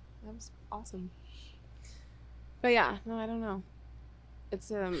cool. That was awesome. But yeah, no, I don't know.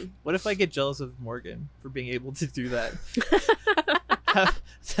 It's What if I get jealous of Morgan for being able to do that?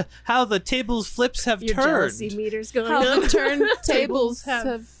 how the tables flips have Your turned. jealousy meter's going how up. the turntables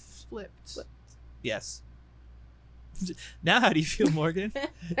have. flipped. Yes. Now how do you feel, Morgan?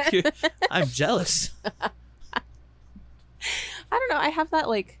 I'm jealous. I don't know. I have that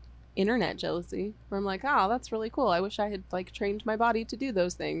like internet jealousy where I'm like, oh, that's really cool. I wish I had like trained my body to do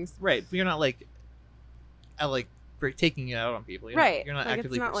those things. Right, but you're not like taking it out on people. Right. You're not like,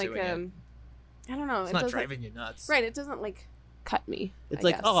 actively it's not pursuing like it. I don't know. It's it not doesn't- driving you nuts. Right. It doesn't like cut me. It's I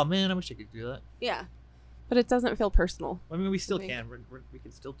like, guess. oh man, I wish I could do that. Yeah. But it doesn't feel personal. I mean, we still think- can. We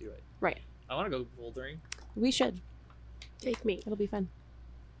can still do it. Right. I want to go bouldering. We should. Take me. It'll be fun.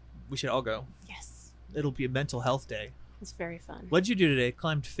 We should all go. Yes. It'll be a mental health day. It's very fun. What'd you do today?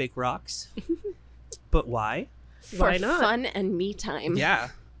 Climbed fake rocks. But why? For Why not? fun and me time. Yeah,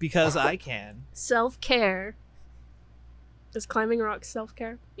 because I can. Self-care. Is climbing rocks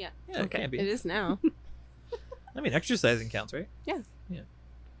self-care? Yeah, Okay. it can be. It is now. I mean, exercising counts, right?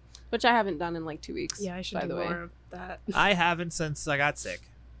 Which I haven't done in like 2 weeks. Yeah, I should by do the way. more of that. I haven't since I got sick.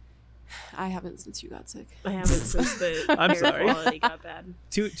 I haven't since you got sick. I haven't since the I'm air sorry. quality got bad.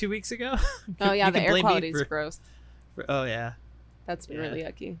 2 weeks ago. Oh yeah, You the can air blame me quality is for- gross. oh yeah, That's been Yeah. really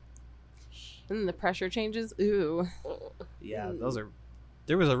yucky. And then the pressure changes. Ooh. yeah. Mm. Those are.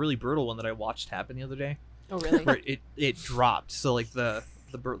 There was a really brutal one that I watched happen the other day, Oh really? where it dropped. So like the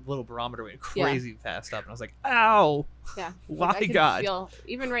little barometer went Yeah. crazy fast up, and I was like, "Ow!" Yeah. Why, I can God? Feel,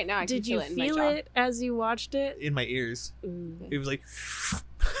 even right now, I Did can you feel it in my feel jaw. it as you watched it? In my ears, Mm. it was like,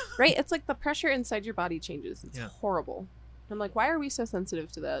 Right? It's like the pressure inside your body changes. It's Yeah. horrible. I'm like, why are we so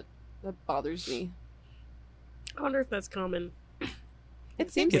sensitive to that? That bothers me. I wonder if that's common.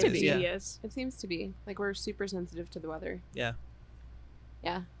 It seems it to is, be. yeah. Yes. It seems to be. Like we're super sensitive to the weather. Yeah.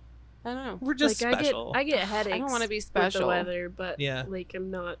 Yeah. I don't know. "We're just like special." I get headaches. I don't want to be with the special. weather, but Yeah. like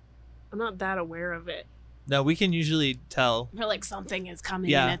I'm not that aware of it. No, we can usually tell. We're like something is coming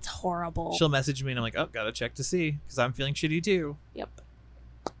Yeah. and it's horrible. She'll message me, and I'm like, "Oh, gotta check to see," because I'm feeling shitty too. Yep.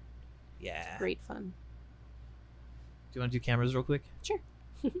 Yeah. Great fun. Do you want to do cameras real quick? Sure.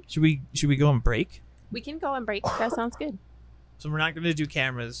 Should we go on break? We can go on break. That sounds good. So we're not going to do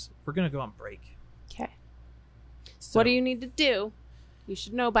cameras. We're going to go on break. Okay. So, What do you need to do? You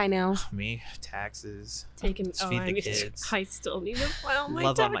should know by now. Me, taxes. Taking Let's feed the need kids. I still need to file my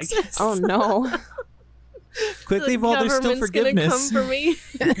Love on my taxes. kids. Oh no. Quickly, The while there's still government's gonna forgiveness, come for me.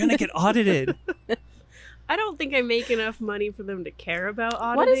 you're going to get audited. I don't think I make enough money for them to care about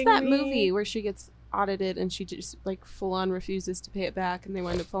auditing What is that me. movie where she gets audited and she just like full on refuses to pay it back and they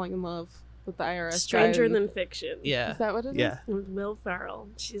wind up falling in love with the IRS? Stranger guy? Than Fiction. Yeah. Is that what it is? Yeah. With Will Ferrell.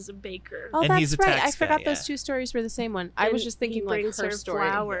 She's a baker. Oh, And that's he's a right. tax I forgot guy, those yeah. two stories were the same one. I was And just he thinking like brings her her story,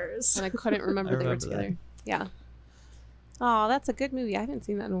 flowers. and I couldn't remember I they were remember that. together. Yeah. Oh, that's a good movie. I haven't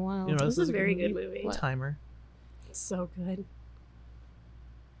seen that in a while. You know, This is a a very good movie. What? Timer. So good.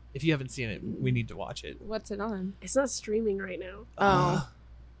 If you haven't seen it, we need to watch it. What's it on? It's not streaming right now. Oh.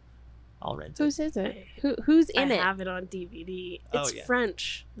 I'll rent it. Whose is it? Who's in I it? have it on DVD. Oh, It's yeah.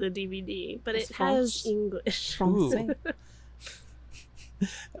 French, the DVD, but It's it has French? English. Ooh.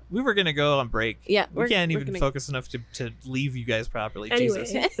 We were gonna go on break. Yeah, we can't we're even gonna- focus enough to leave you guys properly. Anyway.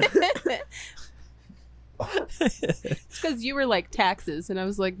 Jesus. It's because you were like taxes, and I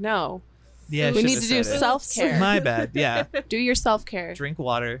was like, no. Yeah, I We need should've to do said it. self-care. My bad. Yeah, Do your self-care. drink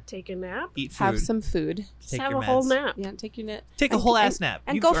water, Take a nap. eat food, Have some food. Just take have your a whole meds. nap. Yeah, take your nap. take a And- whole and- ass nap,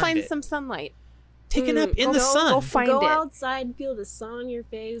 And You've go earned find it. some sunlight. Take a nap in the Go- sun. Go find Go it. outside and feel the sun on your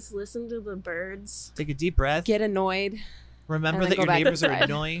face. Listen to the birds. Take a deep breath. Get annoyed. Remember and then that go your back neighbors are inside.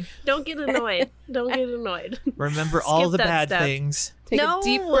 annoying. Don't get annoyed. Don't get annoyed. Remember all Skip the that bad step. things. Take No. a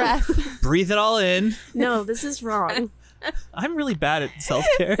deep breath. Breathe it all in. No, this is wrong. I'm really bad at self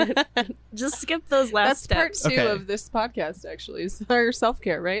care. Just skip those last That's part steps. 2 Okay. of this podcast, actually. Is our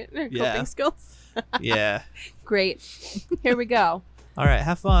self-care, right? Our Yeah. coping skills. Yeah. Great. Here we go. All right.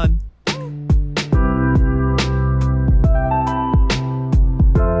 Have fun.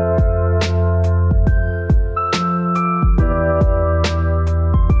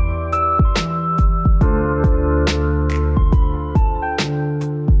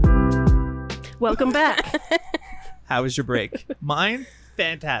 Welcome back. How was your break? Mine,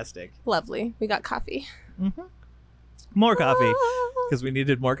 fantastic. Lovely. We got coffee. More coffee because we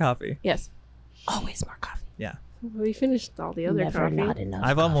needed more coffee. Yes. Always more coffee. Yeah. We finished all the other coffee. enough.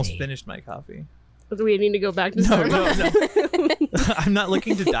 I've almost finished my coffee. Do we need to go back to No, Starbucks? no. I'm not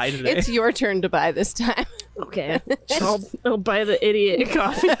looking to die today. It's your turn to buy this time. Okay. I'll buy the idiot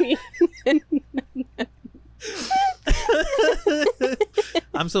coffee.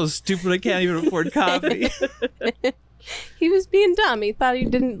 I'm so stupid I can't even afford coffee. He was being dumb. He thought he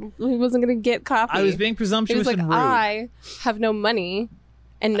wasn't going to get coffee. I was being He presumptuous was like, and rude. I have no money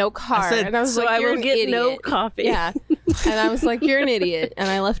and no car. said, and I was so like, I you're will an get idiot. no coffee. Yeah. And I was like, you're an idiot. And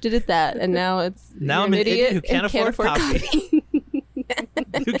I left it at that. And now it's Now you're I'm an idiot who can't and afford coffee.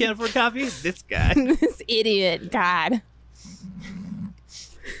 Who can't afford coffee? This guy. This idiot. God.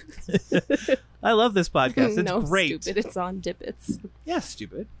 I love this podcast. It's no, great. stupid. It's on Dippets. Yeah,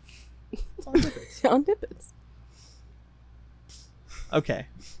 stupid. It's on purpose. On Dippets. Okay.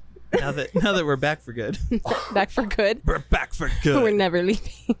 Now that we're back for good. Back for good. We're back for good. We're never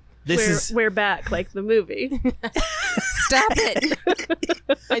leaving. We're back, like the movie. Stop it.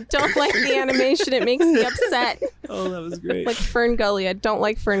 I don't like the animation. It makes me upset. Oh, that was great. Like Fern Gully. I don't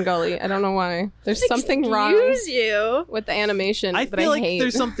like Fern Gully. I don't know why. There's something wrong Excuse you. with the animation I that feel I like hate.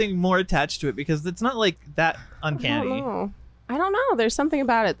 there's something more attached to it because it's not like that uncanny. I don't know. There's something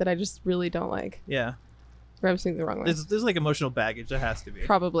about it that I just really don't like. Yeah. Rubs me the wrong way. There's like emotional baggage. There has to be.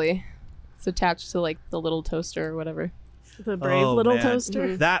 Probably. It's attached to like the little toaster or whatever. The brave Oh, little man.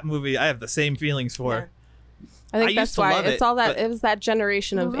 toaster. That movie, I have the same feelings for. I think I that's used to why love it's it, all that. but- It was that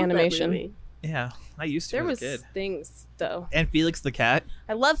generation I of love that animation. movie. Yeah, I used to There as was a kid. things though. And Felix the cat.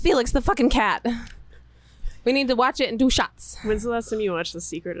 I love Felix the fucking cat. We need to watch it and do shots. When's the last time you watched The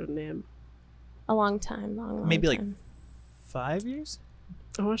Secret of Nim? A long time, long Maybe like time. 5 years?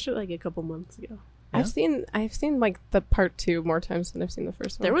 I watched it like a couple months ago. Yeah? I've seen like the part 2 more times than I've seen the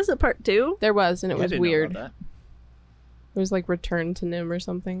first one. There was a part 2. There was, and it Yeah, I was didn't know weird. about It was like Return to Nim or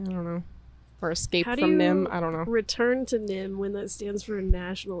something. I don't know. Or Escape How do from you Nim. I don't know. Return to NIM when that stands for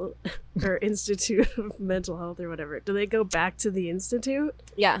National or Institute of Mental Health or whatever. Do they go back to the institute?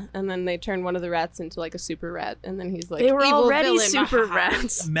 Yeah, and then they turn one of the rats into like a super rat, and then he's like, They were "Evil already villain, super mahaha."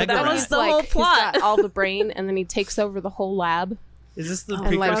 rats. Mega that rat. was He's the like, whole He's plot. got all the brain, and then he takes over the whole lab. that. Is this the Oh,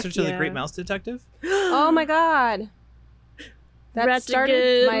 precursor fuck to the yeah. Great Mouse Detective? Oh my god, that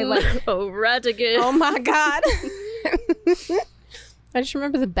started my like. Oh, Ratigan. Oh my god. I just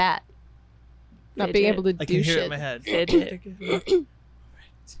remember the bat not being Fidget. able to I do can hear it shit. in my head. Fidget.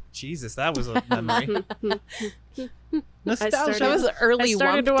 Jesus, that was a memory. Nostalgia. started- That was the early I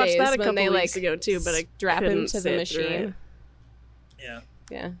started Wump to watch days that a when couple they weeks like ago too, but I strap him couldn't to the sit through machine. it. Yeah.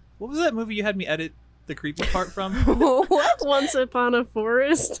 Yeah. What was that movie you had me edit the creepy part from? What? Once Upon a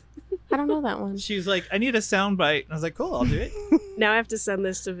Forest. I don't know that one. She was like, I need a soundbite. And I was like, cool, I'll do it. Now I have to send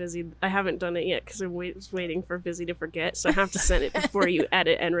this to Vizzy. I haven't done it yet because I was waiting for Vizzy to forget. So I have to send it before you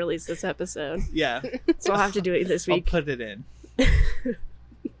edit and release this episode. Yeah. So I'll have to do it this I'll week. put it in.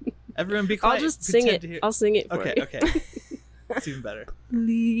 Everyone be I'll quiet. just sing Pretend it. to hear- I'll sing it for Okay, you. okay. It's even better.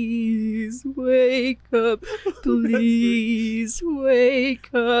 Please wake up. Please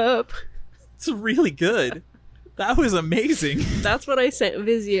wake up. It's really good. That was amazing. That's what I sent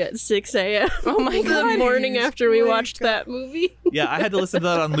Vizzy at 6 a.m. Oh my the god. morning after we wake watched that movie. Yeah, I had to listen to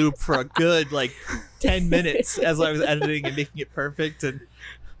that on loop for a good, 10 minutes as I was editing and making it perfect. And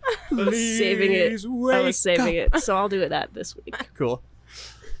Saving it. Please I wake was saving up. it, so I'll do that this week. Cool.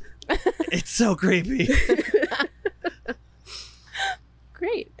 It's so creepy.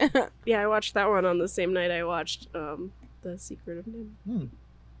 Great. Yeah, I watched that one on the same night I watched The Secret of NIMH.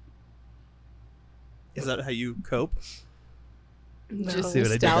 Is that how you cope? Just See what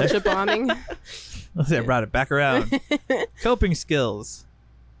I did there? nostalgia bombing. I brought it back around. Coping skills.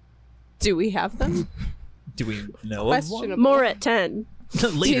 Do we have them? Do we know of one? Questionable. More at 10.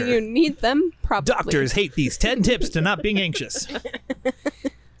 Later. Do you need them? Probably. Doctors hate these 10 tips to not being anxious.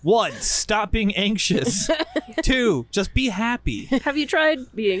 1. Stop being anxious. 2. Just be happy. Have you tried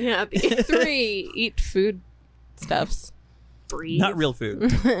being happy? 3. Eat food stuffs. Breathe. Not real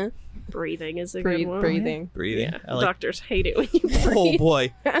food. Breathing is a good one. Breathing. Breathing. Yeah. I like, Doctors hate it when you breathe. oh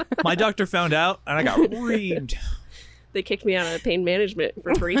boy. My doctor found out and I got reamed. They kicked me out of pain management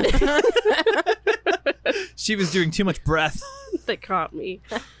for breathing. She was doing too much breath. They caught me.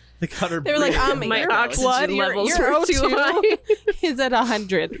 They cut her They were like, breathing. My your oxygen blood, levels your were too O2 high. is at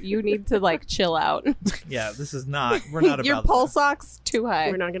 100. You need to like chill out. Yeah, this is not. We're not about Your that. pulse ox too high.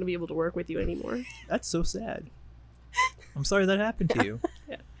 We're not going to be able to work with you anymore. That's so sad. I'm sorry that happened to you.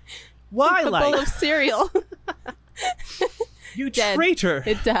 Yeah. Why, A bowl like of cereal. you dead. traitor?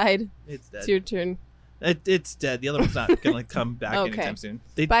 It died. It's dead. It's your turn. It's dead. The other one's not gonna come back Okay. anytime soon.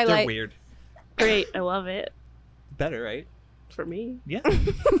 Bye, They're Light. weird. Great. I love it. Better, right? For me. Yeah.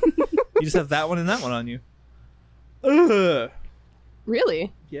 You just have that one and that one on you. Ugh.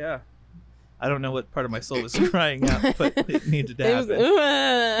 Really? Yeah. I don't know what part of my soul was crying out, but it needed to It was,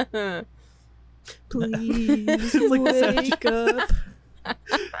 happen. Please It's like wake up.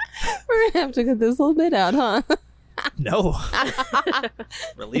 We're gonna have to get this little bit out, huh? No.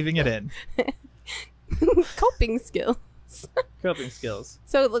 We're leaving it in. Coping skills. Coping skills.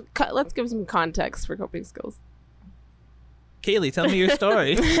 So let's give some context for coping skills. Kaylee, tell me your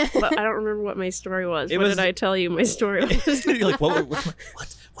story. But I don't remember what my story was. It What was- did I tell you my story was? You're like,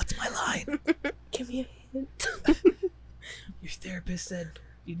 what's my line? Give me a hint. Your therapist said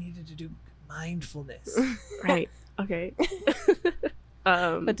you needed to do mindfulness. Right. Okay.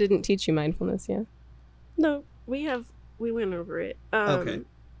 But didn't teach you mindfulness, yeah? No, we went over it. Okay.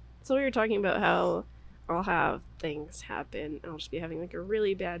 So we were talking about how I'll have things happen. I'll just be having like a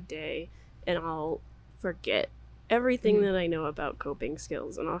really bad day, and I'll forget everything that I know about coping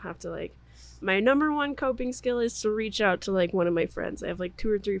skills, and I'll have to like. My number one coping skill is to reach out to like one of my friends. I have like 2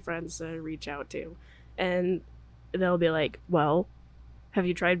 or 3 friends that I reach out to, and they'll be like, "Well, have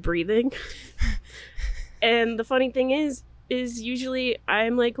you tried breathing?" And the funny thing is usually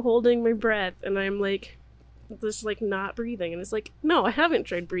I'm like holding my breath and I'm like just like not breathing, and it's like, no, I haven't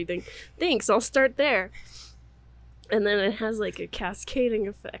tried breathing. Thanks, I'll start there. And then it has like a cascading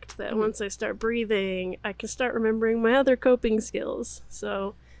effect that once I start breathing, I can start remembering my other coping skills.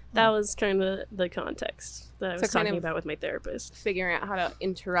 So that was kind of the context that I was So kind talking of- about with my therapist. Figuring out how to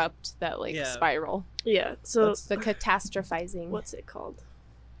interrupt that like Yeah. spiral. Yeah. So That's- The catastrophizing. what's it called?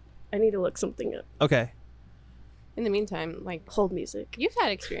 I need to look something up. Okay. In the meantime, like Hold music. you've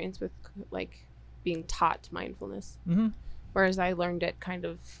had experience with like being taught mindfulness, Mm-hmm. whereas I learned it kind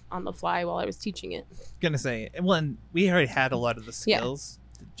of on the fly while I was teaching it. Gonna say, well, and we already had a lot of the Yeah. skills.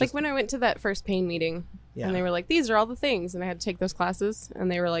 Like when I went to that first pain meeting, Yeah. and they were like, "These are all the things," and I had to take those classes, and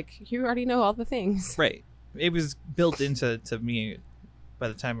they were like, "You already know all the things." Right. It was built into me by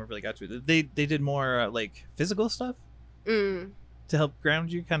the time I really got to it. They did more like physical stuff Mm. to help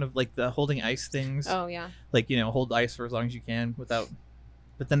ground you, kind of like the holding ice things. Oh yeah. Like, hold ice for as long as you can without.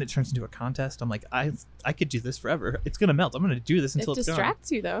 But then it turns into a contest. I'm like, I could do this forever. It's gonna melt. I'm gonna do this until It it's gone.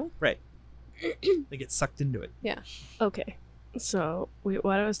 distracts you though. Right. They get sucked into it. Okay. So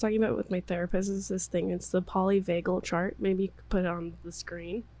what I was talking about with my therapist is this thing. It's the polyvagal chart. Maybe you could put it on the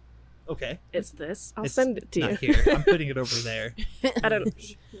screen. Okay. It's this. I'll It's send it to you. Not here. I'm putting it over there. I don't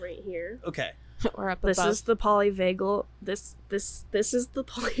know. Right here. Okay. Or up This above. is the polyvagal. This is the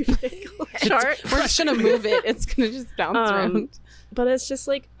polyvagal chart. We're just gonna move it. It's gonna just bounce around. But it's just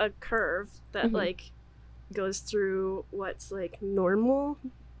like a curve that Mhm. like goes through what's like normal,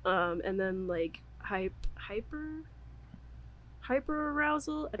 and then like hyper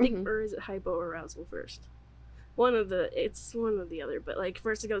arousal. I think, Mhm. or is it hypo arousal first? It's one of the other. But like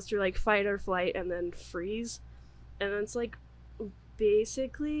first it goes through like fight or flight, and then freeze, and then it's like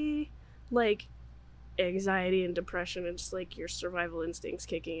basically like anxiety and depression, and just like your survival instincts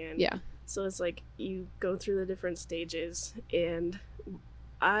kicking in. Yeah. So it's like you go through the different stages, and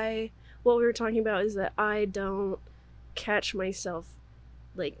what we were talking about is that I don't catch myself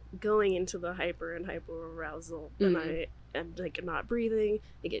like going into the hyper and hypo arousal, and I am like not breathing,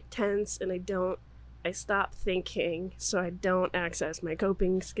 I get tense, and I stop thinking, so I don't access my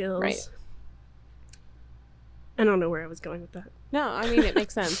coping skills. Right. I don't know where I was going with that. No, I mean, it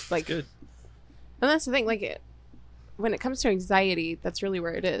makes sense. Like, Good. and that's the thing. Like, when it comes to anxiety, that's really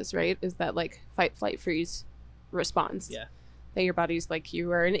where it is, right? Is that like fight, flight, freeze response? Yeah. That your body's like,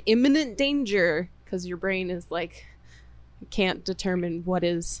 you are in imminent danger, because your brain is like, can't determine what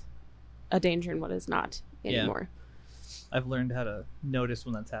is a danger and what is not anymore. I've learned how to notice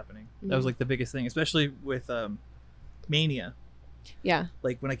when that's happening. That was Mhm. like the biggest thing, especially with mania. Yeah.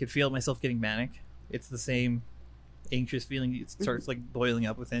 Like when I could feel myself getting manic, it's the same anxious feeling. It starts like boiling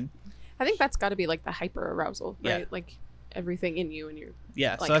up within. I think that's got to be like the hyper arousal, right? Yeah. Like everything in you, and you're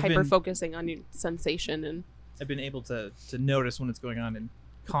Yeah, like so hyper focusing on your sensation, and I've been able to notice when it's going on and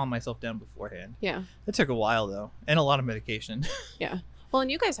calm myself down beforehand. yeah. It took a while though, and a lot of medication. Well, and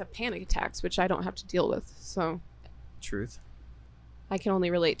you guys have panic attacks, which I don't have to deal with, so Truth. I can only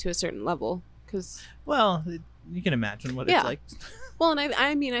relate to a certain level. Because, Well, you can imagine what Yeah. it's like. well, and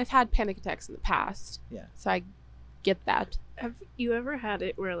I mean, I've had panic attacks in the past, Yeah. so I get that. Have you ever had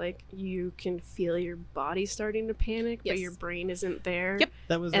it where like you can feel your body starting to panic, but Yes. your brain isn't there? Yep.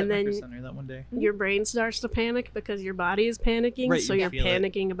 That was And at then- Micro Center that one day. Your brain starts to panic because your body is panicking, Right, so you you're feel it.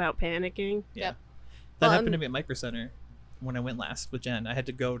 panicking about panicking. Yeah. Yep. That Well, happened to and- me at Micro Center when I went last with Jen. I had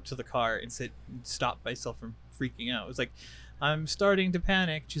to go to the car and sit and stop myself from freaking out. It was like, I'm starting to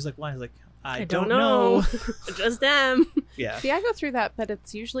panic. She's like, why? I was like, I don't know. Just them. Yeah. See, I go through that, but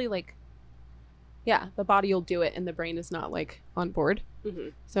it's usually like, yeah, the body will do it, and the brain is not like on board. hmm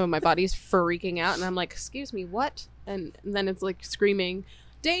So my body's freaking out, and I'm like, excuse me, what? And then it's like screaming,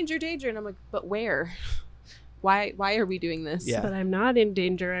 danger, danger. And I'm like, but where? Why are we doing this? Yeah. But I'm not in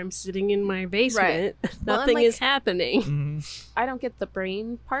danger. I'm sitting in my basement. Well, and, Nothing like- is happening. Mhm. I don't get the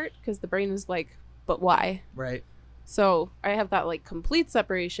brain part, because the brain is like, but why? Right. So I have that like complete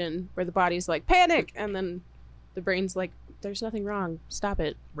separation where the body's like, panic, and then the brain's like, there's nothing wrong. Stop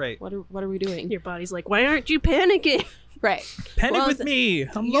it. Right. What are we doing? Your body's like, why aren't you panicking? Right. Panic Well, with me.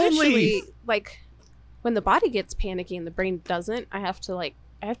 I'm Usually, lonely. like when the body gets panicky and the brain doesn't, I have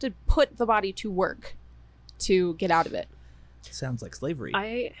to put the body to work to get out of it. Sounds like slavery.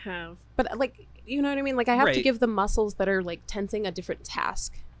 I have. But like, you know what I mean? Like I have to Right. give the muscles that are like tensing a different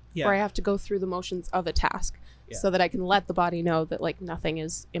task, yeah. or I have to go through the motions of a task, Yeah. so that I can let the body know that like nothing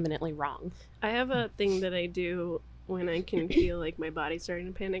is imminently wrong. I have a thing that I do when I can feel like my body's starting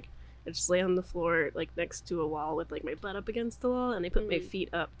to panic. I just lay on the floor, like next to a wall with like my butt up against the wall, and I put my Mm. feet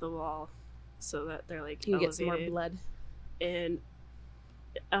up the wall so that they're like You get some more elevated. blood. And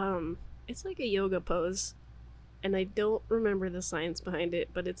it's like a yoga pose, and I don't remember the science behind it,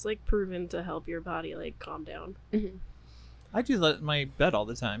 but it's like proven to help your body like calm down. I do that in my bed all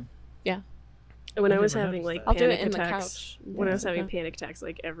the time. And when I I was never having noticed like that. I'll do panic it in the attacks, couch. when I was having Okay. panic attacks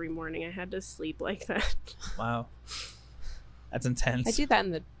like every morning, I had to sleep like that. Wow. That's intense. I do that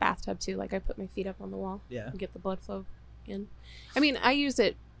in the bathtub too. Like I put my feet up on the wall Yeah. and get the blood flow in. I mean, I use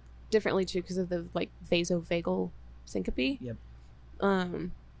it differently too because of the like vasovagal syncope. Yep.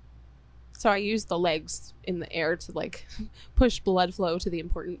 So I use the legs in the air to like push blood flow to the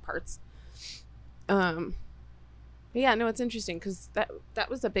important parts. But yeah, no, it's interesting because that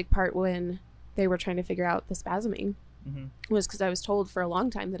was a big part when they were trying to figure out the spasming. hmm Was because I was told for a long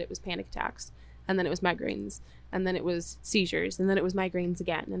time that it was panic attacks, and then it was migraines, and then it was seizures, and then it was migraines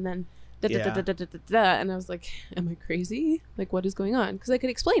again, and then and I was like, am I crazy? Like, what is going on? Because I could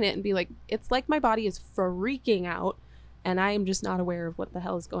explain it and be like, it's like my body is freaking out, and I am just not aware of what the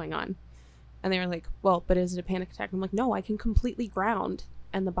hell is going on. And they were like, well, but is it a panic attack? I'm like, no, I can completely ground,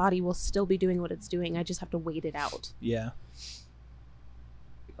 and the body will still be doing what it's doing. I just have to wait it out. Yeah.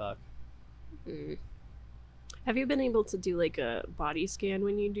 Fuck. Mm. Have you been able to do like a body scan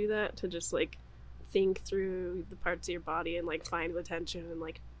when you do that to just like think through the parts of your body and like find the tension and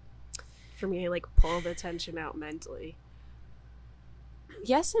like for me I like pull the tension out mentally.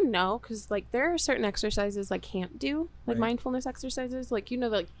 Yes and no, because like there are certain exercises I can't do, like Right. mindfulness exercises, like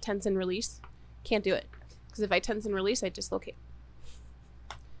like tense and release. Can't do it because if I tense and release, I dislocate.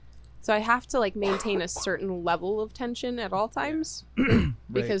 So I have to like maintain a certain level of tension at all times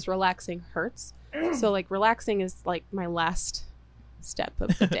because relaxing hurts. So like relaxing is like my last step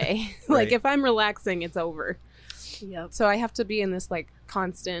of the day. Like Right. if I'm relaxing, it's over. Yep. So I have to be in this like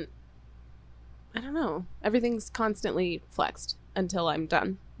constant, I don't know, everything's constantly flexed until I'm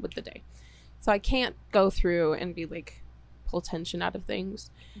done with the day. So I can't go through and be like pull tension out of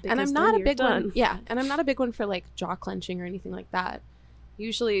things. And I'm not a big one. Yeah, and I'm not a big one for like jaw clenching or anything like that.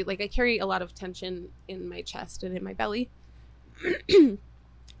 Usually like I carry a lot of tension in my chest and in my belly.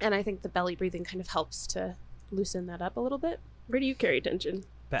 And I think the belly breathing kind of helps to loosen that up a little bit. Where do you carry tension?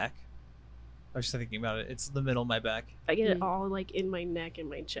 Back. I was just thinking about it. It's the middle of my back. I get it Mm. all like in my neck and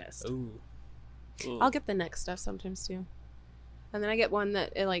my chest. Ooh. I'll get the neck stuff sometimes too. And then I get one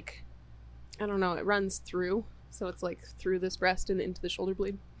that it like, I don't know, it runs through. So it's like through this breast and into the shoulder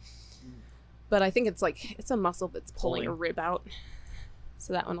blade. But I think it's like, it's a muscle that's pulling a rib out.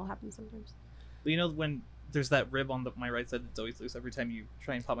 So that one will happen sometimes. But you know when there's that rib on my right side that's always loose, every time you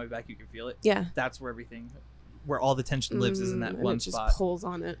try and pop my back, you can feel it. Yeah. That's where all the tension lives is in that one it just spot. pulls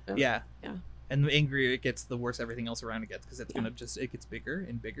on it. Oh. Yeah. Yeah. And the angrier it gets, the worse everything else around it gets, because it's it gets bigger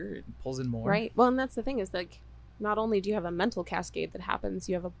and bigger, it pulls in more. Right. Well, and that's the thing is like, not only do you have a mental cascade that happens,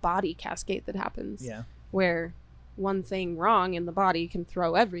 you have a body cascade that happens. Yeah. Where one thing wrong in the body can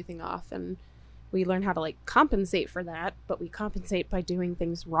throw everything off, and we learn how to like compensate for that, but we compensate by doing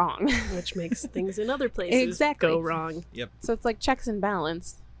things wrong. Which makes things in other places go wrong. Yep. So it's like checks and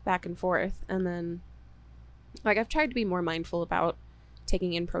balance back and forth. And then like I've tried to be more mindful about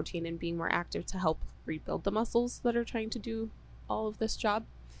taking in protein and being more active to help rebuild the muscles that are trying to do all of this job.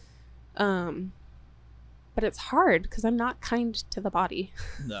 But it's hard because I'm not kind to the body.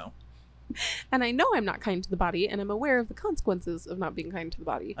 No. And I know I'm not kind to the body, and I'm aware of the consequences of not being kind to the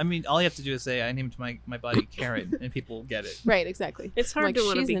body. I mean, all you have to do is say, I named my body Karen, and people get it. Right, exactly. It's hard Like, to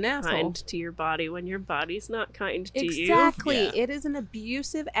want to she's be an asshole. kind to your body when your body's not kind to you. Exactly. Yeah. It is an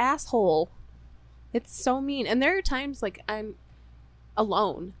abusive asshole. It's so mean. And there are times like I'm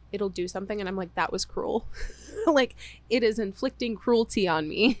alone. It'll do something and I'm like, that was cruel. Like it is inflicting cruelty on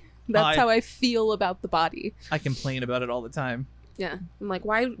me. That's how I feel about the body. I complain about it all the time. Yeah. I'm like,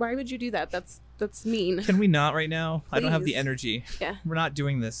 why would you do that? That's mean. Can we not right now? I don't have the Please. energy. Yeah. We're not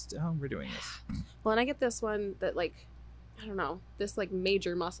doing this. Oh, we're doing this. Well, and I get this one that like, I don't know, this like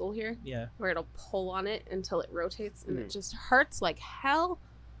major muscle here Yeah. where it'll pull on it until it rotates and it just hurts like hell.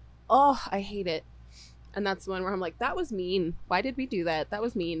 Oh, I hate it. And that's the one where I'm like, that was mean. Why did we do that? That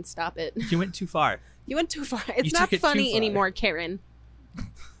was mean. Stop it. You went too far. You went too far. It's You not took it too funny far. anymore, Karen.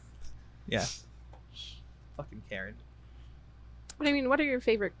 Yeah. Fucking Karen. But I mean, what are your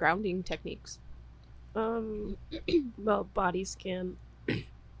favorite grounding techniques? Well, body scan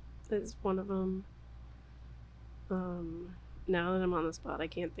is one of them. Now that I'm on the spot, I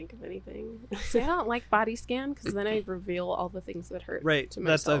can't think of anything. See, I don't like body scan because then I reveal all the things that hurt Right. to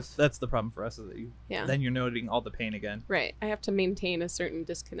myself. That's the problem for us is that Yeah. then you're noting all the pain again. Right. I have to maintain a certain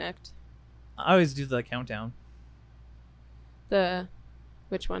disconnect. I always do the countdown.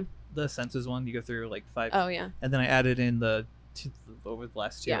 Which one? The senses one, you go through like 5. Oh, yeah. And then I added in over the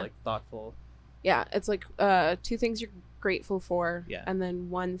last year, Yeah. like thoughtful. Yeah. It's like 2 things you're grateful for. Yeah. And then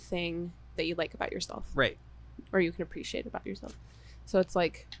 1 thing that you like about yourself. Right. Or you can appreciate about yourself. So it's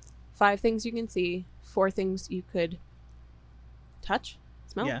like 5 things you can see, 4 things you could touch,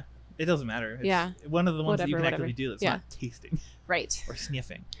 smell. Yeah. It doesn't matter. It's Yeah. one of the ones that you can Whatever. actively do that's Yeah. not tasting Right. or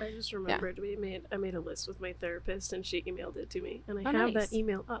sniffing. I just remembered I made a list with my therapist and she emailed it to me, and I Oh, have nice. that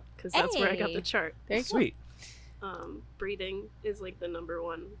email up because that's where I got Hey. the chart. There you go. Sweet. Breathing is like the number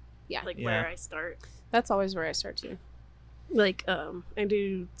one. Yeah. Like Yeah. where I start. That's always where I start too. Like I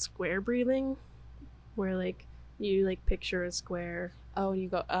do square breathing, where like you like picture a square. Oh, and you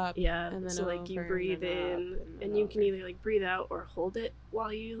go up. Yeah. And then so like you over, breathe and then up, in, and and then you can over. either like breathe out or hold it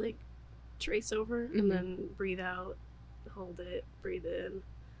while you like trace over, Mhm. and then breathe out, hold it, breathe in.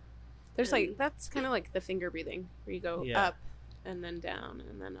 There's like And- that's kind of like the finger breathing, where you go Yeah. up and then down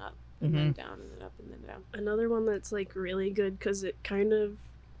and then up and then Mhm. down and then up and then down. Another one that's like really good because it kind of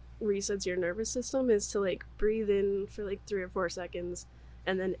resets your nervous system is to like breathe in for like 3 or 4 seconds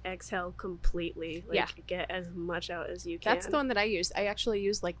and then exhale completely. Like Yeah. get as much out as you can. That's the one that I use. I actually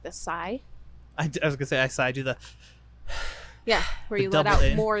use like the sigh. I was gonna say I do the. Yeah, where The you let double out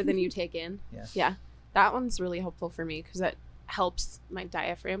in. more than you take in. Yeah. Yeah. That one's really helpful for me because that helps my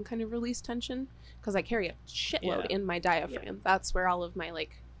diaphragm kind of release tension because I carry a shitload Yeah. in my diaphragm. That's where all of my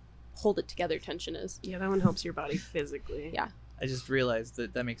like hold it together tension is. Yeah, that one helps your body physically. Yeah. I just realized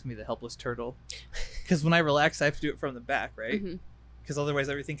that makes me the helpless turtle. Because when I relax, I have to do it from the back, right? Mhm. Because otherwise,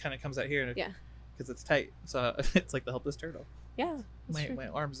 everything kind of comes out here. Yeah. Because it's tight, so it's like the helpless turtle. Yeah. that's true. My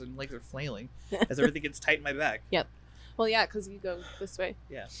arms and legs are flailing as everything gets tight in my back. Well, yeah, because you go this way.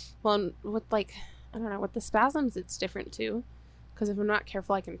 Yeah. Well, and with like, I don't know, with the spasms, it's different too. Because if I'm not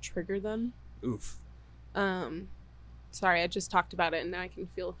careful, I can trigger them. Oof. Sorry, I just talked about it, and now I can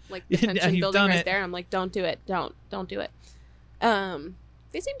feel like the Yeah, tension you've building done right it. there. I'm like, don't do it, don't do it.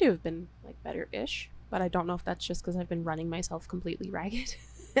 They seem to have been like better-ish, but I don't know if that's just because I've been running myself completely ragged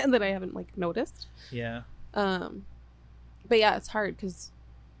and that I haven't like noticed. Yeah. But yeah, it's hard because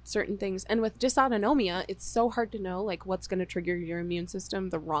certain things, and with dysautonomia, it's so hard to know like what's going to trigger your immune system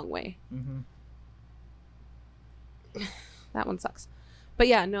the wrong way. Mm-hmm. That one sucks. But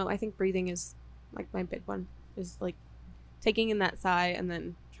yeah, no, I think breathing is like my big one, is like taking in that sigh and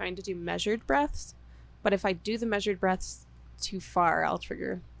then trying to do measured breaths, but if I do the measured breaths too far, I'll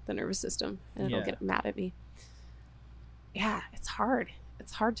trigger the nervous system and it'll Yeah. get mad at me. Yeah, it's hard.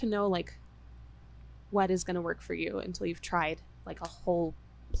 It's hard to know like what is going to work for you until you've tried like a whole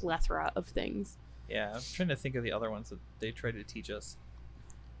plethora of things. Yeah, I'm trying to think of the other ones that they tried to teach us.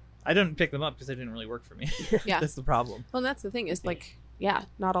 I didn't pick them up because they didn't really work for me. Yeah. That's the problem. Well, that's the thing is like, yeah,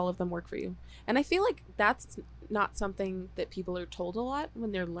 not all of them work for you. And I feel like that's not something that people are told a lot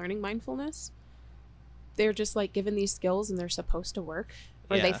when they're learning mindfulness. They're just like given these skills and they're supposed to work,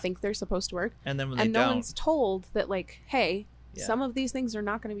 or they Yeah. think they're supposed to work. And then when they And no don't, one's told that like, hey, Yeah. some of these things are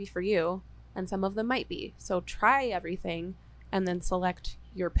not going to be for you and some of them might be. So try everything and then select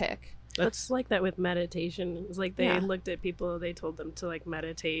your pick. It's like that with meditation. It's like they Yeah. looked at people, they told them to like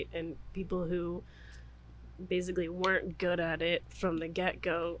meditate, and people who basically weren't good at it from the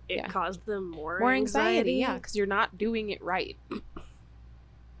get-go, it Yeah. caused them more Anxiety, yeah, because you're not doing it right.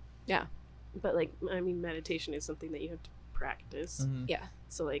 Yeah. But like, I mean, meditation is something that you have to practice. Mhm. Yeah.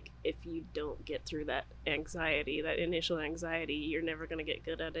 So like, if you don't get through that anxiety, that initial anxiety, you're never gonna get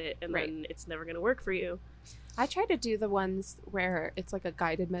good at it, and Right. then it's never gonna work for you. I try to do the ones where it's like a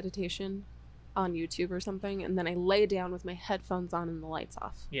guided meditation on YouTube or something, and then I lay down with my headphones on and the lights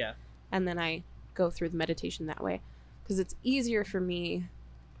off. Yeah. And then I go through the meditation that way. Because it's easier for me.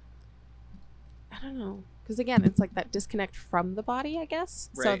 I don't know. Because again, it's like that disconnect from the body, I guess.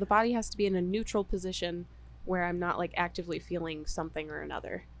 So Right. the body has to be in a neutral position where I'm not like actively feeling something or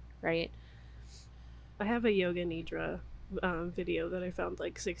another, right? I have a Yoga Nidra video that I found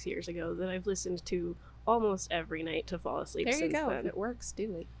like 6 years ago that I've listened to almost every night to fall asleep There you since go. then. If it works,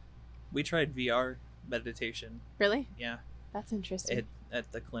 do it. We tried VR meditation. Really? Yeah. That's interesting.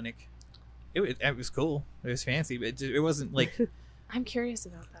 At the clinic. It was cool. It was fancy, but it wasn't like I'm curious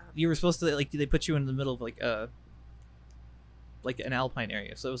about that. you were supposed to like they put you in the middle of like an alpine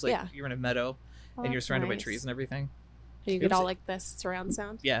area. So it was like Yeah. you're in a meadow Oh, and you're that's surrounded by nice. trees and everything. And you It get was- all like this surround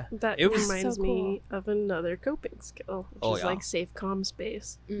sound. Yeah. That It was reminds so me of another coping skill, which Oh, is yeah. like safe, calm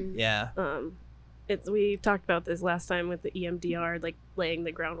space. Mm. Yeah. We talked about this last time with the EMDR, like laying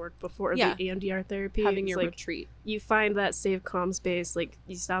the groundwork before Yeah. the EMDR therapy. Having It's your like retreat. you find that safe, calm space. Like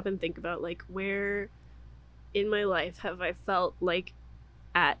you stop and think about like where in my life have I felt like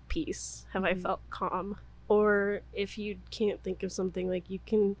at peace? Have I Mhm. felt calm? Or if you can't think of something, like you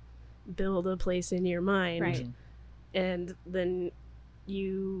can build a place in your mind, Right. and then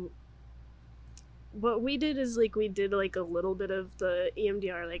what we did is like we did like a little bit of the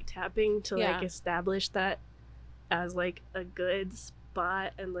EMDR like tapping to Yeah. like establish that as like a good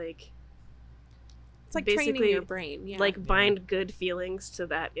spot, and like It's like training basically, your brain. Yeah. like bind good feelings to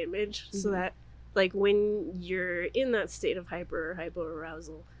that image, so Mhm. that like when you're in that state of hyper or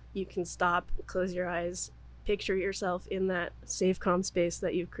hypoarousal, you can stop, close your eyes, picture yourself in that safe, calm space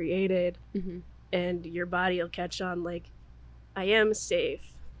that you've created, hmm and your body will catch on like, I am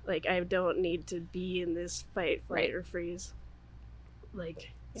safe. Like I don't need to be in this fight, flight, Right. or freeze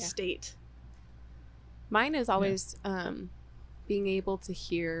like Yeah. state. Mine is always being able to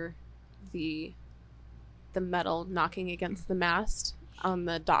hear the metal knocking against the mast on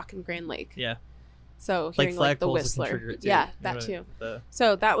the dock in Grand Lake. Yeah. So Like hearing like the flagpoles can whistler. trigger it too. Yeah, You that know, too. the-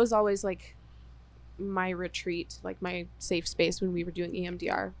 So that was always like my retreat, like my safe space when we were doing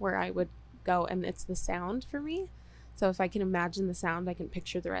EMDR, where I would go and it's the sound for me. So if I can imagine the sound, I can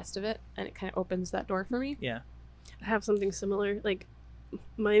picture the rest of it, and it kind of opens that door for me. yeah. I have something similar. Like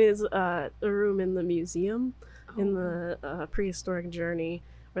mine is a room in the museum in the prehistoric journey,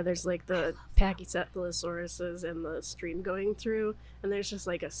 where there's like the Pachycephalosauruses and the stream going through, and there's just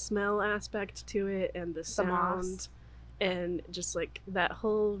like a smell aspect to it, and the The moss. sound, and just like that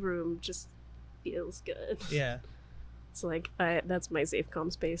whole room just feels good. Yeah. So like that's my safe, calm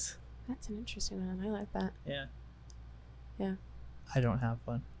space. That's an interesting one. I like that. Yeah. Yeah. I don't have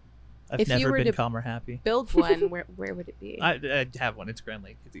one. I've If you never were been to calm or happy. Build one. Where would it be? I have one. It's Grand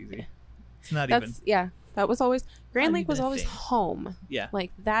Lake. It's easy. It's not That's even. yeah. That was always Grand Not Lake was even a always thing. home. Yeah.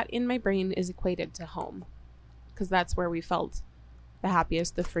 Like that in my brain is equated to home, because that's where we felt the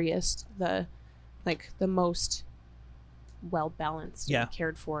happiest, the freest, the most well balanced, Yeah. and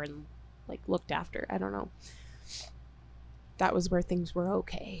cared for, and like looked after. I don't know. That was where things were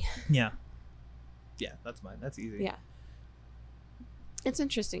okay. Yeah. Yeah. That's mine. That's easy. Yeah. It's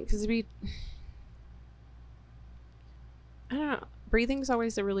interesting because I don't know. Breathing's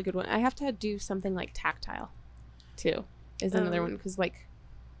always a really good one. I have to do something like tactile, too, is another Oh. one, because like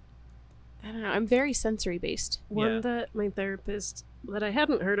I don't know. I'm very sensory based. One Yeah. that my therapist that I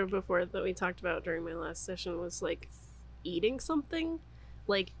hadn't heard of before that we talked about during my last session was like eating something.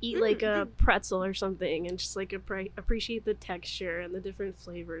 like eat like a pretzel or something and just like appreciate the texture and the different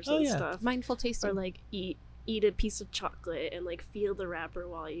flavors and stuff. Mindful tasting. Or like eat a piece of chocolate and like feel the wrapper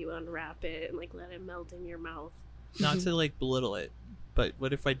while you unwrap it and like let it melt in your mouth. Not to like belittle it, but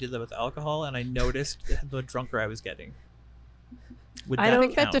what if I did that with alcohol and I noticed the drunker I was getting? Would I that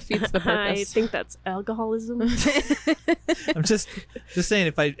don't that count? defeats the I purpose. think that's alcoholism. I'm just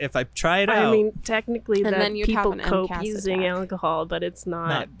saying if I try it out, I mean, technically, And that then you'd have people an cope MCAS using attack. alcohol, but it's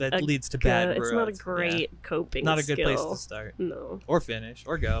not. that leads to bad. It's not a roads. great coping. Not a good place skill. to start No. or finish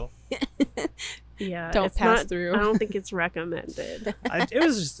or go. Yeah. Don't it's pass not, through. I don't think it's recommended. It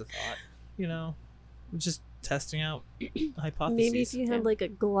was just a thought, just testing out hypotheses. Maybe if you had like a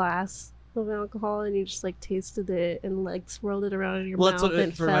glass of alcohol and you just like tasted it and like swirled it around in your well, that's mouth what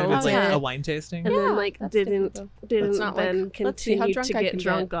and it reminded me. felt It's like yeah. a wine tasting. and Yeah, then like that's didn't different, didn't not then like, let's see how continue drunk to I get can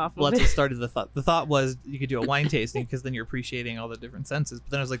drunk get. off Well, of that's it. what started the thought. The thought was you could do a wine tasting because then you're appreciating all the different senses. But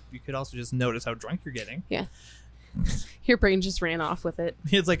then I was like, you could also just notice how drunk you're getting. Your brain just ran off with it.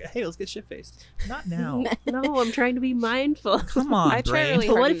 It's like, hey, let's get shit faced. Not now. No, I'm trying to be mindful. Come on, I try brain. really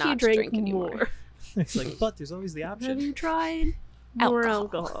But hard what to if you not drink drink anymore. more? It's like, but there's always the Have option. you tried more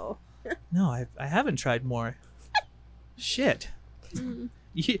Alcohol. alcohol? No, I haven't tried more. Shit. Mm.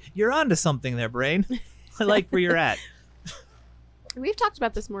 You're onto something there, brain. I like where you're at. We've talked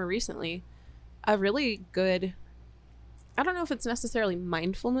about this more recently. A really good, I don't know if it's necessarily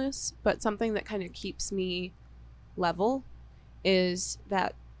mindfulness, but something that kind of keeps me level is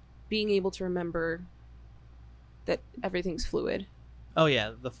that being able to remember that everything's fluid. Oh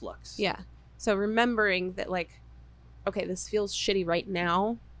yeah, the flux. Yeah. So remembering that, like, okay, this feels shitty right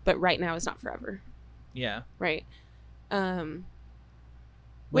now, but right now is not forever. Yeah. Right. When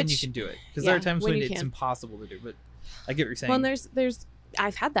you Which- can do it, because there are yeah, times when when you it's can. impossible to do. But I get what you're saying. Well, and there's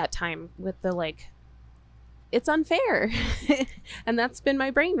I've had that time with the like, it's unfair, and that's been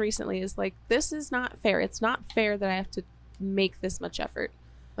my brain recently. Is like, this is not fair. It's not fair that I have to make this much effort.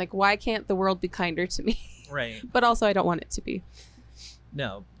 Like, why can't the world be kinder to me? Right. But also, I don't want it to be.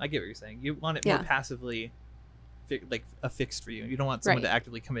 No, I get what you're saying. You want it Yeah. more passively, like affixed for you. You don't want someone Right. to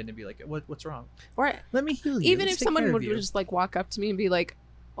actively come in and be like, "What's wrong? Or Let me heal you." even Let's if take someone care would of you." just like walk up to me and be like,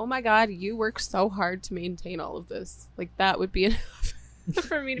 "Oh my God, you work so hard to maintain all of this." Like, that would be enough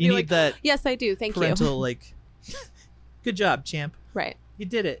for me to you be need like, that "Yes, I do. Thank parental you." like, good job, champ. Right. You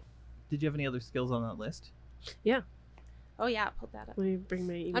did it. Did you have any other skills on that list? Oh yeah, pulled that up. Let me bring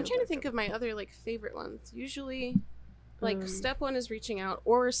my email. I'm trying to back think up. of my other like favorite ones. Usually, like, Um, step one is reaching out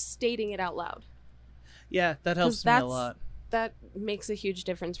or stating it out loud. Yeah, that helps me a lot. That makes a huge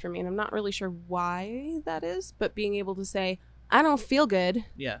difference for me, and I'm not really sure why that is, but being able to say, I don't feel good.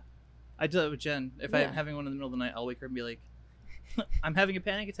 Yeah, I do that with Jen. If Yeah. I'm having one in the middle of the night, I'll wake her and be like, "I'm having a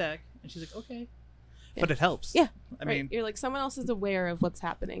panic attack," and she's like, "Okay," Yeah. but it helps. Yeah, I right? mean, You're like, someone else is aware of what's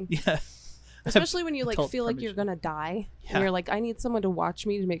happening. yeah. Especially when you like adult feel like you're permission. gonna die. Yeah. And you're like, I need someone to watch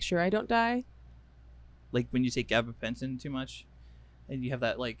me to make sure I don't die. Like when you take gabapentin too much, and you have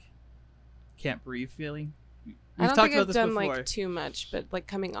that like can't breathe feeling. We've I don't talked think about I've this done before, like too much, but like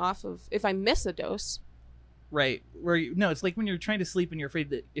coming off of, if I miss a dose. right? Where no, it's like when you're trying to sleep and you're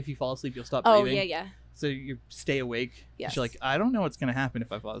afraid that if you fall asleep you'll stop Oh breathing. yeah. So you stay awake. Yes. You're like, I don't know what's gonna happen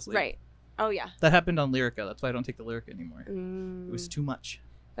if I fall asleep. Right. Oh yeah. That happened on Lyrica. That's why I don't take the Lyrica anymore. It was Mm, too much.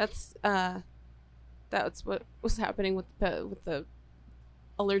 that's what was happening with the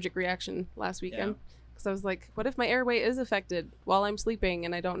allergic reaction last weekend. Because I was like, what if my airway is affected while I'm sleeping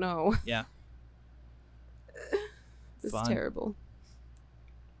and I don't know? Yeah. This Fun. is terrible.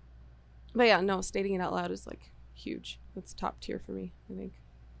 But yeah, no, stating it out loud is like huge. That's top tier for me, I think.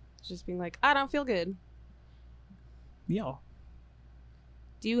 It's just being like, I don't feel good. Yeah.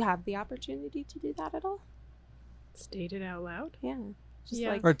 Do you have the opportunity to do that at all? State it out loud. Yeah. Just Yeah.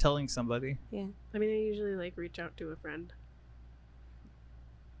 like, Or telling somebody. yeah. I mean, I usually like reach out to a friend.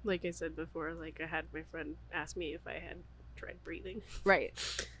 Like I said before, like I had my friend ask me if I had tried breathing. Right.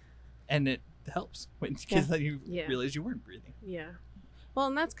 And it helps because Yeah. then you Yeah. realize you weren't breathing. Yeah. Well,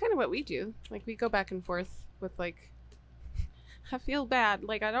 and that's kind of what we do. Like, we go back and forth with, like, I feel bad.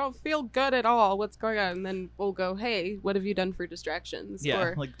 Like, I don't feel good at all. What's going on? And then we'll go, hey, what have you done for distractions? Yeah.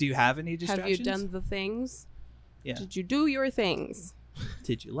 Or Like, do you have any have distractions? you done the things? Yeah. Did you do your things?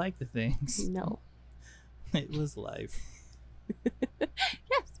 Did you like the things? No. It was life.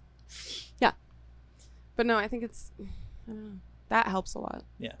 Yes. Yeah. But no, I think it's, I don't know. That helps a lot.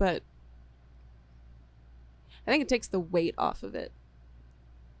 Yeah. But I think it takes the weight off of it.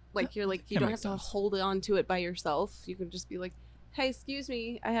 Like, you're like, you That don't have makes to sense. hold on to it by yourself. You can just be like, hey, excuse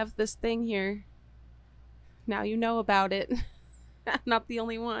me, I have this thing here. Now you know about it. I'm not the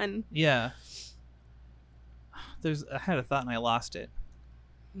only one. Yeah. I had a thought and I lost it.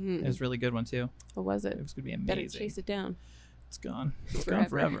 It was a really good one too. What was it? It was gonna be Better amazing. chase it down. It's gone. It's Forever. gone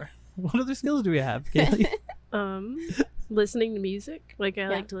forever. What other skills do we have, Kaylee? Listening to music. Like I Yeah.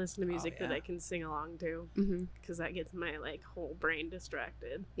 like to listen to music yeah. that I can sing along to, Mm-hmm. because that gets my like whole brain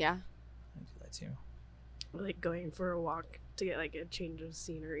distracted. Yeah. I do that too. Or, like going for a walk to get like a change of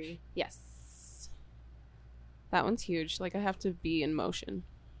scenery. Yes. That one's huge. Like I have to be in motion.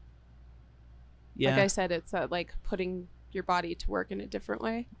 Yeah. Like I said, it's like putting your body to work in a different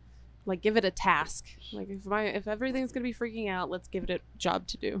way. Like give it a task. Like if everything's gonna be freaking out, let's give it a job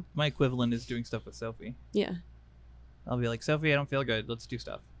to do. My equivalent is doing stuff with Sophie. Yeah. I'll be like, Sophie, I don't feel good. Let's do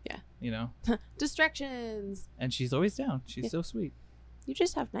stuff. Yeah. You know? Distractions. And she's always down. She's Yeah. so sweet. You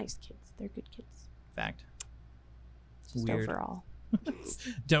just have nice kids. They're good kids. Fact. Just Weird. overall.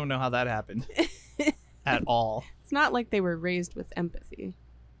 Don't know how that happened at all. It's not like they were raised with empathy.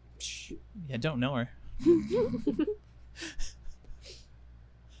 Yeah, don't know her.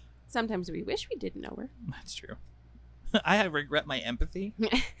 Sometimes we wish we didn't know her. That's true. I have regret my empathy.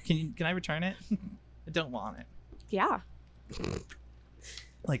 Can I return it? I don't want it. Yeah.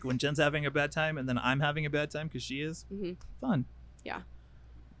 Like when Jen's having a bad time and then I'm having a bad time because she is. Mm-hmm. Fun.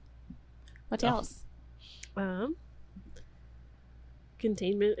 What Oh. else?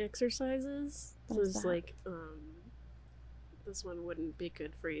 Containment exercises. What So is it's that? like this one wouldn't be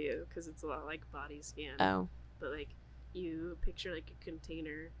good for you because it's a lot like body scan. Oh. But like you picture like a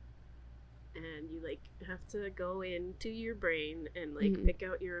container and you like have to go into your brain and like Mhm. pick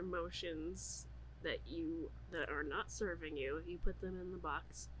out your emotions that are not serving you. You put them in the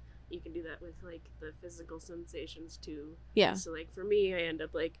box. You can do that with like the physical sensations too. Yeah. So like for me, I end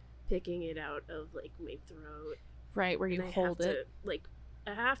up like picking it out of like my throat. Right, where you And I hold have it. to, like,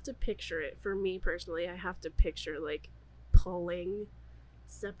 I have to picture it. For me personally, I have to picture like pulling,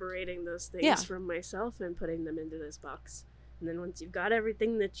 separating those things Yeah. from myself and putting them into this box. And then once you've got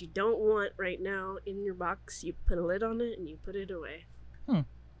everything that you don't want right now in your box, you put a lid on it and you put it away.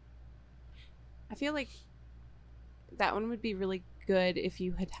 I feel like that one would be really good if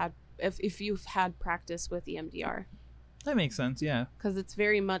you had if you've had practice with EMDR, That makes sense. Yeah. because it's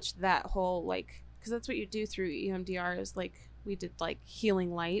very much that whole like, because that's what you do through EMDR is like we did like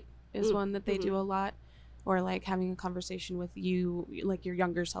healing light is one that they do a lot, or like having a conversation with you, like your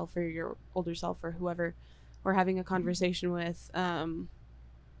younger self or your older self or whoever, or having a conversation with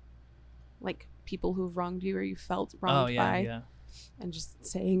like people who've wronged you or you felt wronged Oh yeah. by, Yeah. and just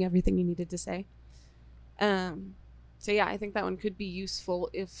saying everything you needed to say. So yeah, I think that one could be useful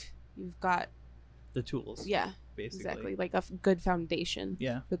if you've got The tools. yeah, Basically. exactly, like a good foundation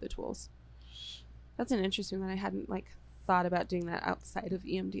Yeah. for the tools. That's an interesting one. I hadn't like thought about doing that outside of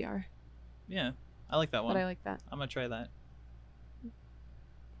EMDR, Yeah. I like that one. but I like that. I'm gonna try that.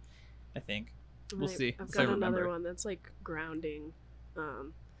 I think. And We'll I- see. I've So I got another remember. one that's like grounding. I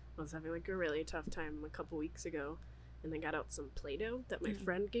was having like a really tough time a couple weeks ago, and I got out some Play-Doh that my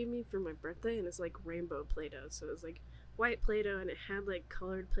friend gave me for my birthday, and it's like rainbow Play-Doh. So it was like white Play-Doh, and it had like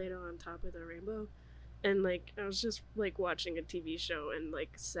colored Play-Doh on top of the rainbow. And like I was just like watching a TV show and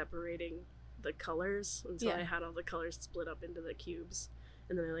like separating the colors until Yeah. I had all the colors split up into the cubes.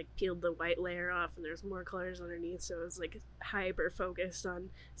 And then I like peeled the white layer off, and there's more colors underneath. So it was like hyper focused on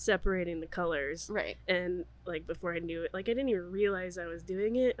separating the colors. Right. And like before I knew it, like I didn't even realize I was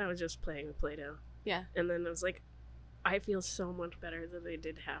doing it. I was just playing with Play-Doh. Yeah. And then I was like, I feel so much better than I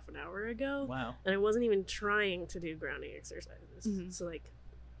did half an hour ago. Wow. And I wasn't even trying to do grounding exercises. Mhm. So like,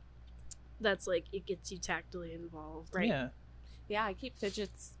 that's like it gets you tactily involved. Right. Yeah. Yeah, I keep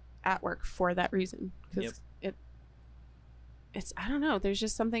fidgets at work for that reason, because it's I don't know. There's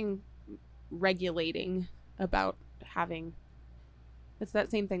just something regulating about having. It's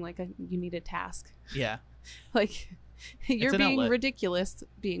that same thing. Like you need a task. Yeah. Like you're an being outlet. ridiculous,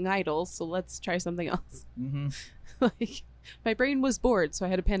 being idle. So let's try something else. Mm-hmm. Like my brain was bored, so I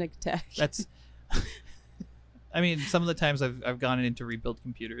had a panic attack. That's. I mean, some of the times I've gone in to rebuild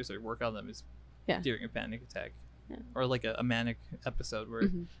computers or work on them is Yeah. during a panic attack. Yeah. Or like a manic episode where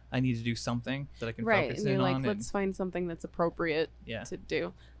Mhm. I need to do something that I can Right, focus and you're in like, on. let's find something that's appropriate Yeah, to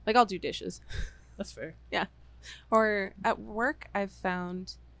do. Like I'll do dishes. that's fair. Or at work, I've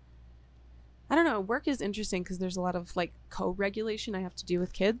found, I don't know, work is interesting because there's a lot of like co-regulation I have to do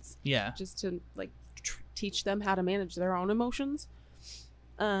with kids Yeah. just to like teach them how to manage their own emotions.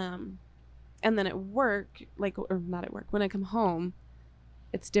 And then at work, like, or not at work, when I come home,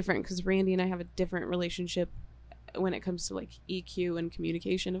 it's different because Randy and I have a different relationship when it comes to like EQ and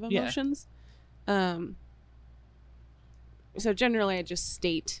communication of Yeah. emotions. So generally I just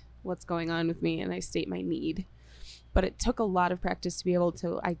state what's going on with me and I state my need. But it took a lot of practice to be able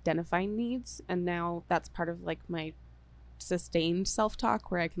to identify needs, and now that's part of like my sustained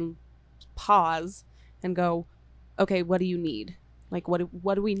self-talk where I can pause and go, okay, what do you need? Like, what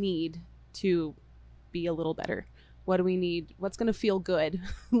do we need to be a little better? What do we need? What's going to feel good?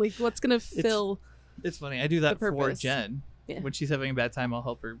 Like, what's going to fill... It's funny. I do that the for purpose. Jen. Yeah. When she's having a bad time, I'll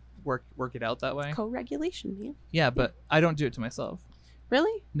help her work it out that way. Co-regulation, yeah. Yeah, but I don't do it to myself.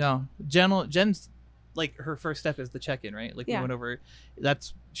 Really? No. Jen's, like, her first step is the check-in, right? Like, we Yeah. went over...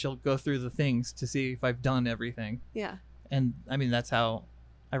 She'll go through the things to see if I've done everything. Yeah. And, I mean, that's how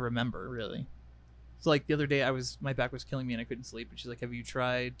I remember, really. So, like, the other day, my back was killing me and I couldn't sleep. And she's like, have you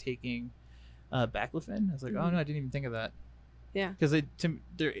tried taking baclofen? I was like, oh, no, I didn't even think of that. Yeah. Because I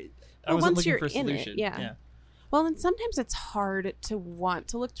Well, wasn't once looking you're for a in it, solution. yeah. Well, and sometimes it's hard to want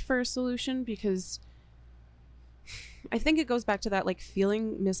to look for a solution because I think it goes back to that, like,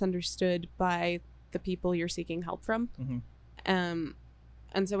 feeling misunderstood by the people you're seeking help from. Mm-hmm.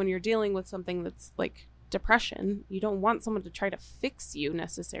 And so when you're dealing with something that's like depression, you don't want someone to try to fix you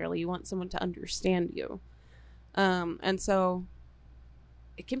necessarily. You want someone to understand you. And so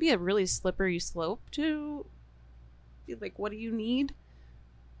it can be a really slippery slope to be like, what do you need?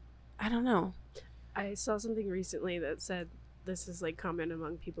 I don't know. I saw something recently that said this is like common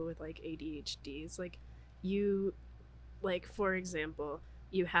among people with like ADHD. It's like you, like, for example,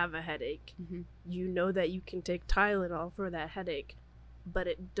 you have a headache. Mm-hmm. You know that you can take Tylenol for that headache, but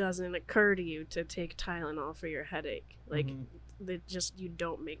it doesn't occur to you to take Tylenol for your headache. Like, you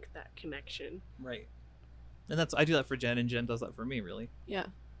don't make that connection. Right. And I do that for Jen, and Jen does that for me, really. Yeah.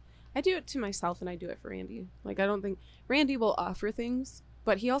 I do it to myself and I do it for Randy. Like, I don't think Randy will offer things,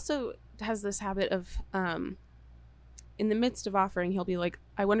 but he also has this habit of, in the midst of offering, he'll be like,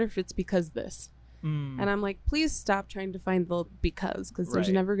 I wonder if it's because this. And I'm like, please stop trying to find the because there's Right.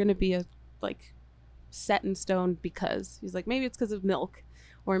 never going to be a, like, set in stone because. He's like, maybe it's because of milk,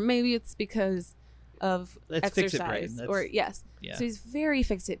 or maybe it's because of That's fix-it brain. exercise, or yes. Yeah. So he's very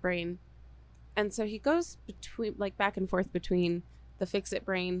fix-it brain. And so he goes between, like, back and forth between the fix-it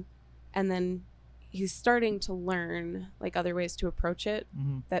brain, and then he's starting to learn, like, other ways to approach it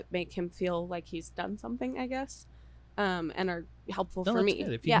that make him feel like he's done something, I guess, and are helpful for me.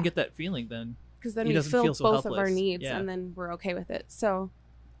 Good. If you can get that feeling, then because then he we doesn't fill feel so both of our helpless. needs, Yeah. and then we're okay with it. So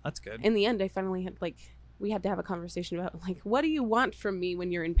that's good. in the end, I finally had, like, we had to have a conversation about, like, what do you want from me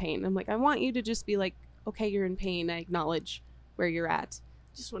when you're in pain? I'm like, I want you to just be like, okay, you're in pain. I acknowledge where you're at.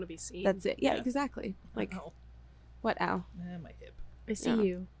 Just want to be seen. That's it. Yeah, Yeah. exactly. Like, Ow. what? Ow. My hip. I see Yeah.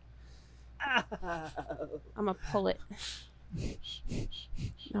 you. I'm gonna pull it.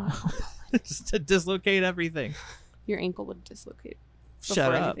 No, I'll pull it. Just to dislocate everything. Your ankle would dislocate before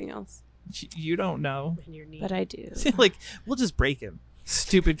Shut up. anything else. You don't know. And your knee. But I do. Like, we'll just break him.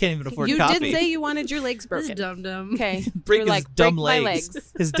 Stupid, can't even afford You coffee. did say you wanted your legs This broken. dum dum. Okay. break You're his like, dumb break my legs.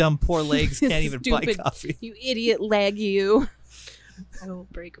 legs. His dumb poor legs can't even buy Stupid. coffee. You idiot leg, you. I will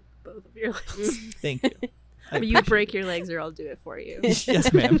break both of your legs. Thank you. I You appreciate break your legs, or I'll do it for you. it.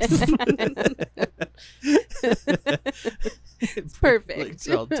 Yes, ma'am. It's perfect.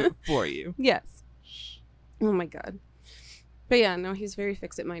 I'll do it for you. Yes. Oh my god. But yeah, no, he's very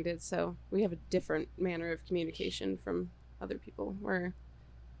fix-it minded, so we have a different manner of communication from other people, where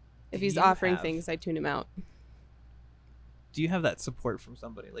if Do he's you offering have- things, I tune him out. Do you have that support from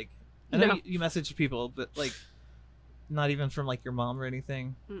somebody? Like, I know No. you message people, but, like, not even from, like, your mom or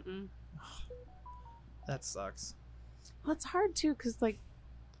anything. Mm-mm. That sucks. Well, it's hard too, because, like,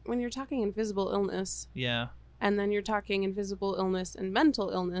 when you're talking invisible illness, Yeah. and then you're talking invisible illness and mental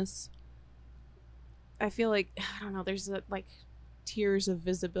illness, I feel like, I don't know, there's like tiers of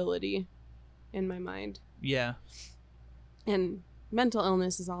visibility in my mind. Yeah. And mental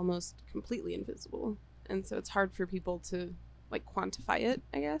illness is almost completely invisible. And so it's hard for people to, like, quantify it,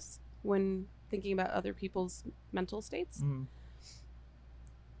 I guess, when thinking about other people's mental states. Mhm.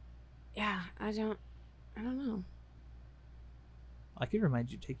 Yeah, I don't know. I could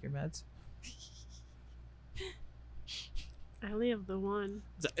remind you to take your meds. I only have the one.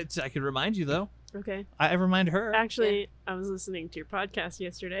 I could remind you, though. Okay. I remind her. Actually, I was listening to your podcast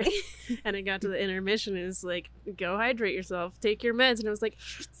yesterday, and it got to the intermission, and it's like, go hydrate yourself, take your meds. And I was like,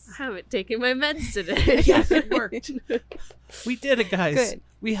 I haven't taken my meds today. Yes, it worked. We did it, guys. Good.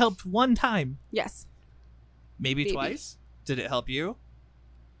 We helped one time. Yes. Maybe Baby. twice. Did it help you?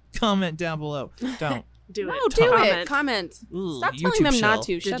 Comment down below. Don't. Do No, it. do Comment. it. Comment. Ooh, Stop YouTube telling them shell. not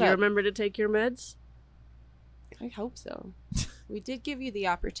to. Did Shut you up. remember to take your meds? I hope so. We did give you the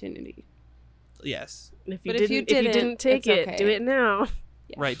opportunity. Yes. If you But if you didn't didn't, take it's it, okay. do it now.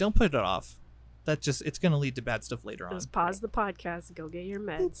 Yeah. Right. Don't put it off. It's going to lead to bad stuff later on. Just pause the podcast, go get your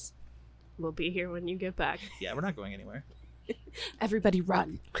meds. We'll be here when you get back. Yeah, we're not going anywhere. Everybody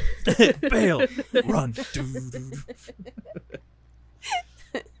run. Bail. Run.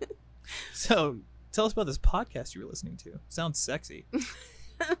 So, tell us about this podcast you were listening to. Sounds sexy.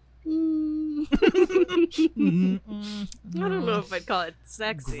 I don't know if I'd call it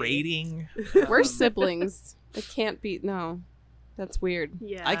sexy. Grating. We're siblings. It can't be. No. That's weird.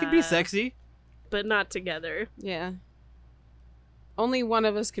 Yeah. I can be sexy. But not together. Yeah. Only one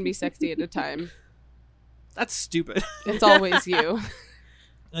of us can be sexy at a time. That's stupid. It's always you.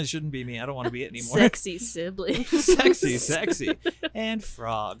 It shouldn't be me. I don't want to be it anymore. Sexy sibling. Sexy. And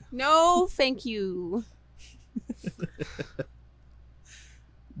frog. No, thank you.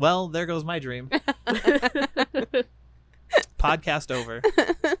 Well, there goes my dream. Podcast over.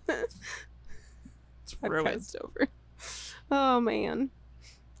 It's ruined. Podcast over. Oh, man.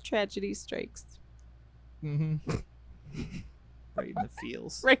 Tragedy strikes. Mm-hmm. Right in the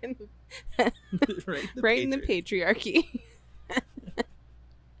feels. Right in right in the patriarchy.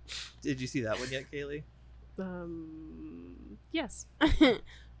 Did you see that one yet, Kaylee? Yes.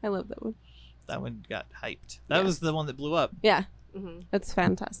 I love that one. That one got hyped. That was Yes. the one that blew up. Yeah, Mm-hmm. it's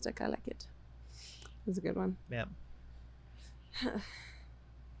fantastic. I like it. It's a good one. Yeah.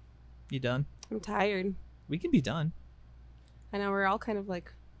 You done? I'm tired. We can be done. I know we're all kind of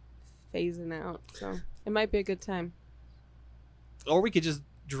like phasing out, so it might be a good time. Or we could just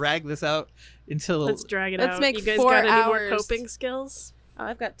drag this out until Let's drag it Let's out. make You guys 4 got any more hours. coping skills? Oh,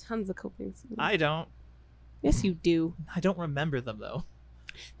 I've got tons of coping skills. I don't. Yes, you do. I don't remember them though.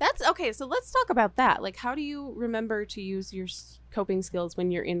 That's okay. So let's talk about that. Like, how do you remember to use your coping skills when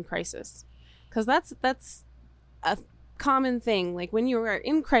you're in crisis? Because that's a common thing. Like when you are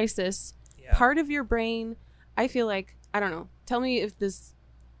in crisis, Yeah. part of your brain, I feel like, I don't know. Tell me if this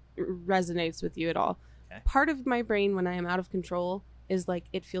resonates with you at all. Okay. Part of my brain when I am out of control is like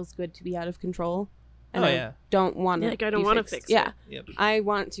it feels good to be out of control, and Oh, I yeah. don't want to. Like, I don't wanna fix it. Yeah, Yep. I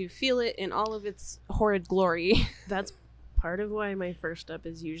want to feel it in all of its horrid glory. That's part of why my first step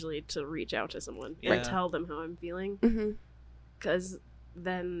is usually to reach out to someone Yeah. and tell them how I'm feeling. hmm Because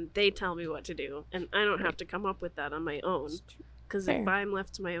then they tell me what to do. And I don't have to come up with that on my own. Because if Fair. I'm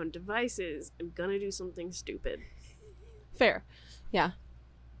left to my own devices, I'm going to do something stupid. Fair. Yeah.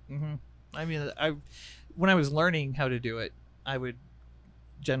 Mm-hmm. I mean, when I was learning how to do it,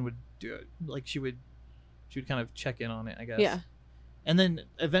 Jen would do it. Like she would kind of check in on it, I guess. Yeah. And then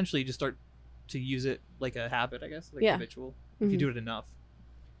eventually you just start to use it like a habit, I guess, like Yeah. habitual. If you Mhm. do it enough.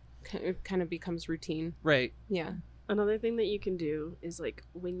 It kind of becomes routine. Right. Yeah. Another thing that you can do is, like,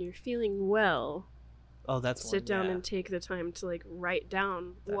 when you're feeling well, Oh, that's sit one, down yeah. and take the time to, like, write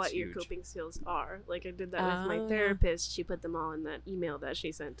down That's what your huge. coping skills are. Like, I did that with Oh, my yeah. therapist. She put them all in that email that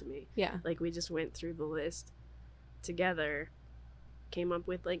she sent to me. Yeah. Like, we just went through the list together, came up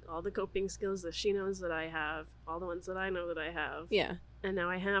with, like, all the coping skills that she knows that I have, all the ones that I know that I have. Yeah. And now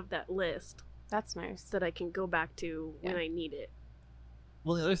I have that list That's nice. that I can go back to when Yeah. I need it.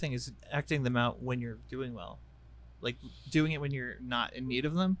 Well, the other thing is acting them out when you're doing well. Like doing it when you're not in need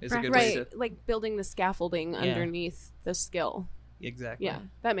of them is a good way Right. to. Like building the scaffolding Yeah. underneath the skill. Exactly. Yeah.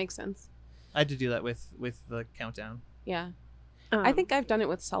 That makes sense. I had to do that with the countdown. Yeah. I Um, think I've done it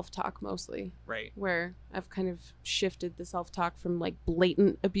with self-talk mostly, Right. where I've kind of shifted the self-talk from like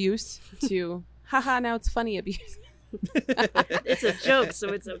blatant abuse to haha, now it's funny abuse. it's a joke, so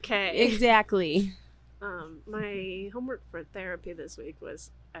it's okay. Exactly. My homework for therapy this week was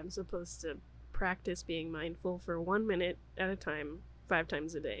I'm supposed to practice being mindful for 1 minute at a time, 5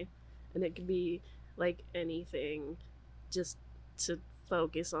 times a day. And it could be like anything, just to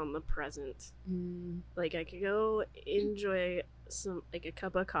focus on the present. Like I could go enjoy some, like a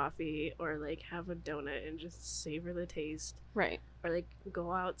cup of coffee, or like have a donut and just savor the taste, Right. or like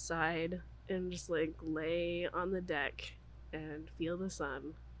go outside and just like lay on the deck and feel the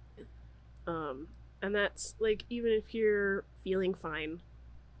sun. And that's like, even if you're feeling fine,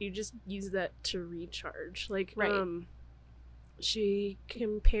 you just use that to recharge. Like, Right. She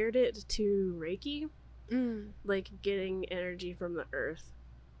compared it to Reiki, I like getting energy from the earth.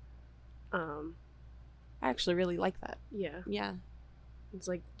 actually really like that. Yeah, Yeah. it's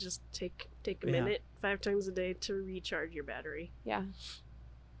like just take a Yeah. minute 5 times a day to recharge your battery. Yeah.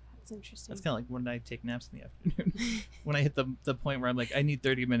 That's interesting. That's kind of like when I take naps in the afternoon. When I hit the point where I'm like, I need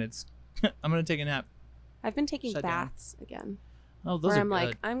 30 minutes. I'm gonna take a nap. I've been taking Shut down. baths again. Oh, those Where are I'm good.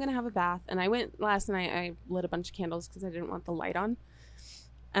 like, I'm gonna have a bath, and I went last night. I lit a bunch of candles because I didn't want the light on,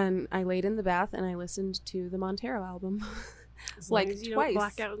 and I laid in the bath and I listened to the Montero album. As Like long as you twice. don't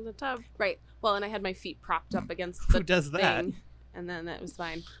black out in the tub. Right. Well, and I had my feet propped up against the Who does that? thing, and then that was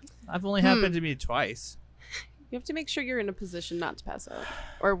fine. I've only happened to me twice. You have to make sure you're in a position not to pass out.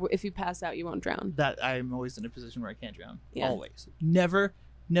 Or if you pass out, you won't drown. That I'm always in a position where I can't drown. Yeah. Always. Never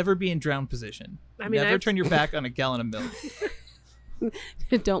be in drown position. I mean, Never I've- turn your back on a gallon of milk.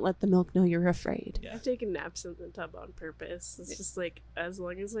 Don't let the milk know you're afraid. Yeah. I've taken naps in the tub on purpose. It's just like, as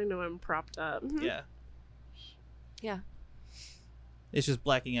long as I know I'm propped up. Mhm. Yeah. Yeah. It's just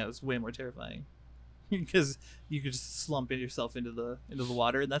blacking out is way more terrifying. Because you could just slump yourself into the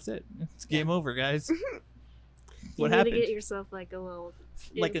water and that's it. It's game over, guys. You What need happened? to get yourself like a little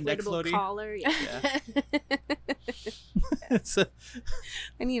Like a neck inflatable floaty? collar. Yeah. It's a,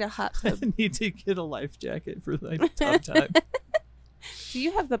 I need a hot I tub. need to get a life jacket for the tub time. So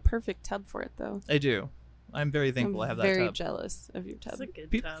you have the perfect tub for it, though. I do. I'm very thankful I have that very tub. jealous of your tub. It's a good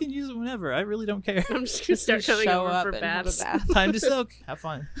People tub. can use it whenever. I really don't care. I'm just gonna start coming show over up for and have a baths. bath. Time to soak. Have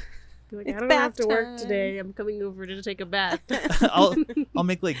fun. Be like, It's I don't have to bath work time. today. I'm coming over to take a bath. I'll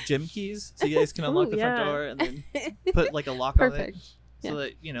make like gym keys so you guys can unlock Ooh, the front yeah. door and then put like a lock on it Perfect. so Yeah.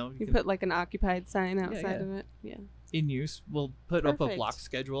 that you know you You can, put like an occupied sign outside yeah. of it. Yeah. in use. We'll put up a Perfect. block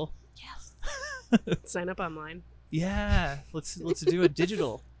schedule. Yes. Sign up online Yeah, let's do a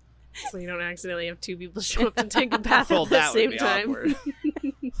digital. so you don't accidentally have two people show up to take a bath Well, at the that would same be time. awkward.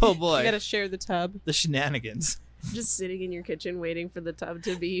 Oh boy, You gotta share the tub. the shenanigans. Just sitting in your kitchen waiting for the tub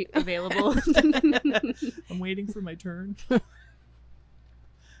to be available. I'm waiting for my turn.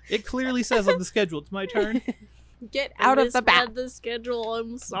 It clearly says on the schedule it's my turn. Get I out of the misread bath. the schedule.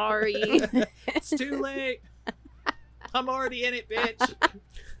 I'm sorry. It's too late. I'm already in it, bitch.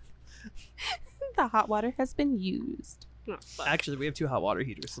 The hot water has been used. Oh, fuck. Actually, we have 2 hot water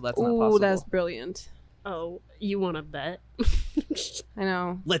heaters, so that's not Ooh, possible. that's brilliant. Oh, you want to bet? I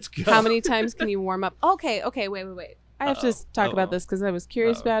know. Let's go. How many times can you warm up? Okay, wait. I have to talk Uh-oh. about this because I was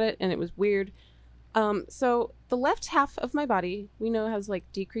curious Uh-oh. about it and it was weird. So the left half of my body we know has like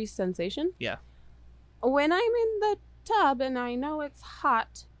decreased sensation. Yeah. When I'm in the tub and I know it's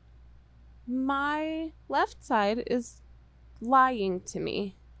hot, my left side is lying to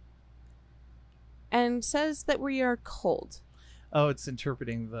me and says that we are cold. Oh, it's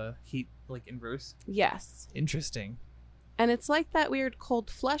interpreting the heat like inverse. Yes. Interesting. And it's like that weird cold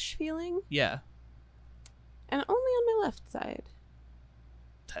flush feeling, Yeah, and only on my left side.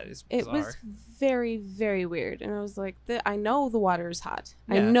 that is It bizarre. was very, very weird. And I was like, I know the water is hot.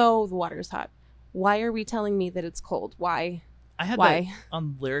 I Yeah. know the water is hot. Why are we telling me that it's cold? Why? I had Why? that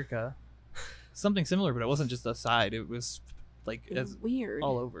on Lyrica. Something similar, but it wasn't just a side. It was like It was as weird.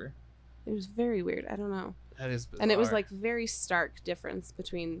 all over. It was very weird. I don't know. That is bizarre. And it was like very stark difference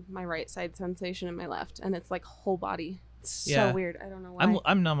between my right side sensation and my left. And it's like whole body. It's Yeah. so weird. I don't know why.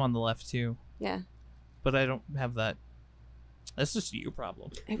 I'm numb on the left too, Yeah. but I don't have that. That's just you problem.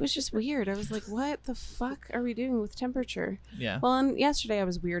 It was just weird. I was like, what the fuck are we doing with temperature? Yeah. Well, and yesterday I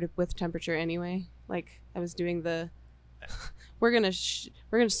was weird with temperature anyway. Like I was doing the we're gonna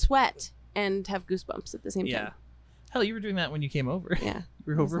sweat and have goosebumps at the same Yeah. time. Hell, you were doing that when you came over. Yeah.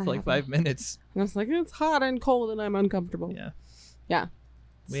 We were over That's for not like 5 minutes. And I was like, it's hot and cold and I'm uncomfortable. Yeah. Yeah.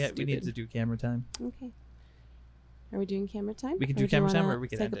 We need Stupid. to do camera time. Okay. Are we doing camera time? We can Or do do you camera time wanna or we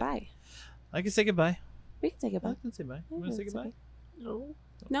can say end it. goodbye. I can say goodbye. We can say I goodbye. can say bye. You Yeah, want to say that's goodbye?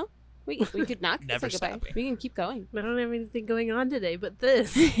 No, We could not Never say goodbye. stopping. We can keep going. I don't have anything going on today but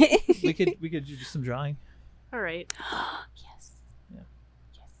this. We could do some drawing. All right. Yes. Yeah.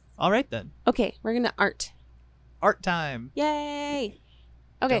 Yes. All right then. Okay, we're gonna art. Art time. Yay!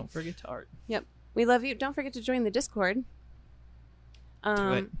 Okay, Don't forget to art. we love you. Don't forget to join the Discord.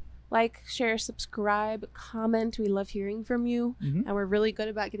 Do it. Like, share, subscribe, comment. We love hearing from you, Mhm. and we're really good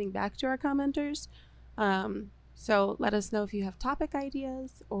about getting back to our commenters. So let us know if you have topic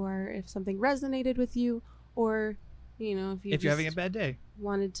ideas, or if something resonated with you, or you know, if If you're having a bad day,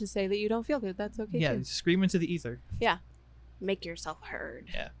 wanted to say that you don't feel good, that's okay yeah, too. scream into the ether. Make yourself heard.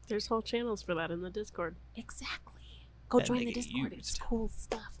 Yeah. There's whole channels for that in the Discord. Exactly. Go And join they the get Discord. It's used. cool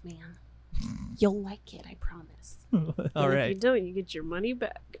stuff, man. You'll like it, I promise. All And if you right. don't, you get your money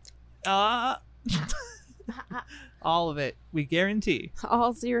back. All of it. We guarantee.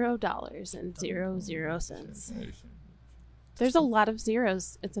 All $0 and 0 cents. There's a lot of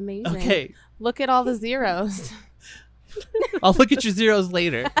zeros. It's amazing. Okay. Look at all the zeros. I'll look at your zeros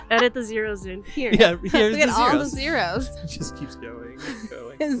later. Edit the zeros in here. Yeah, here's Look at the all the zeros. zeros. It just keeps going and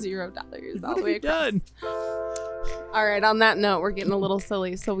going. $0 all the way across. Done. All right, on that note, we're getting a little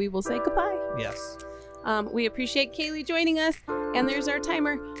silly, so we will say goodbye. Yes. We appreciate Kaylee joining us, and there's our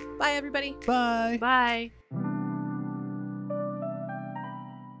timer. Bye, everybody. Bye. Bye.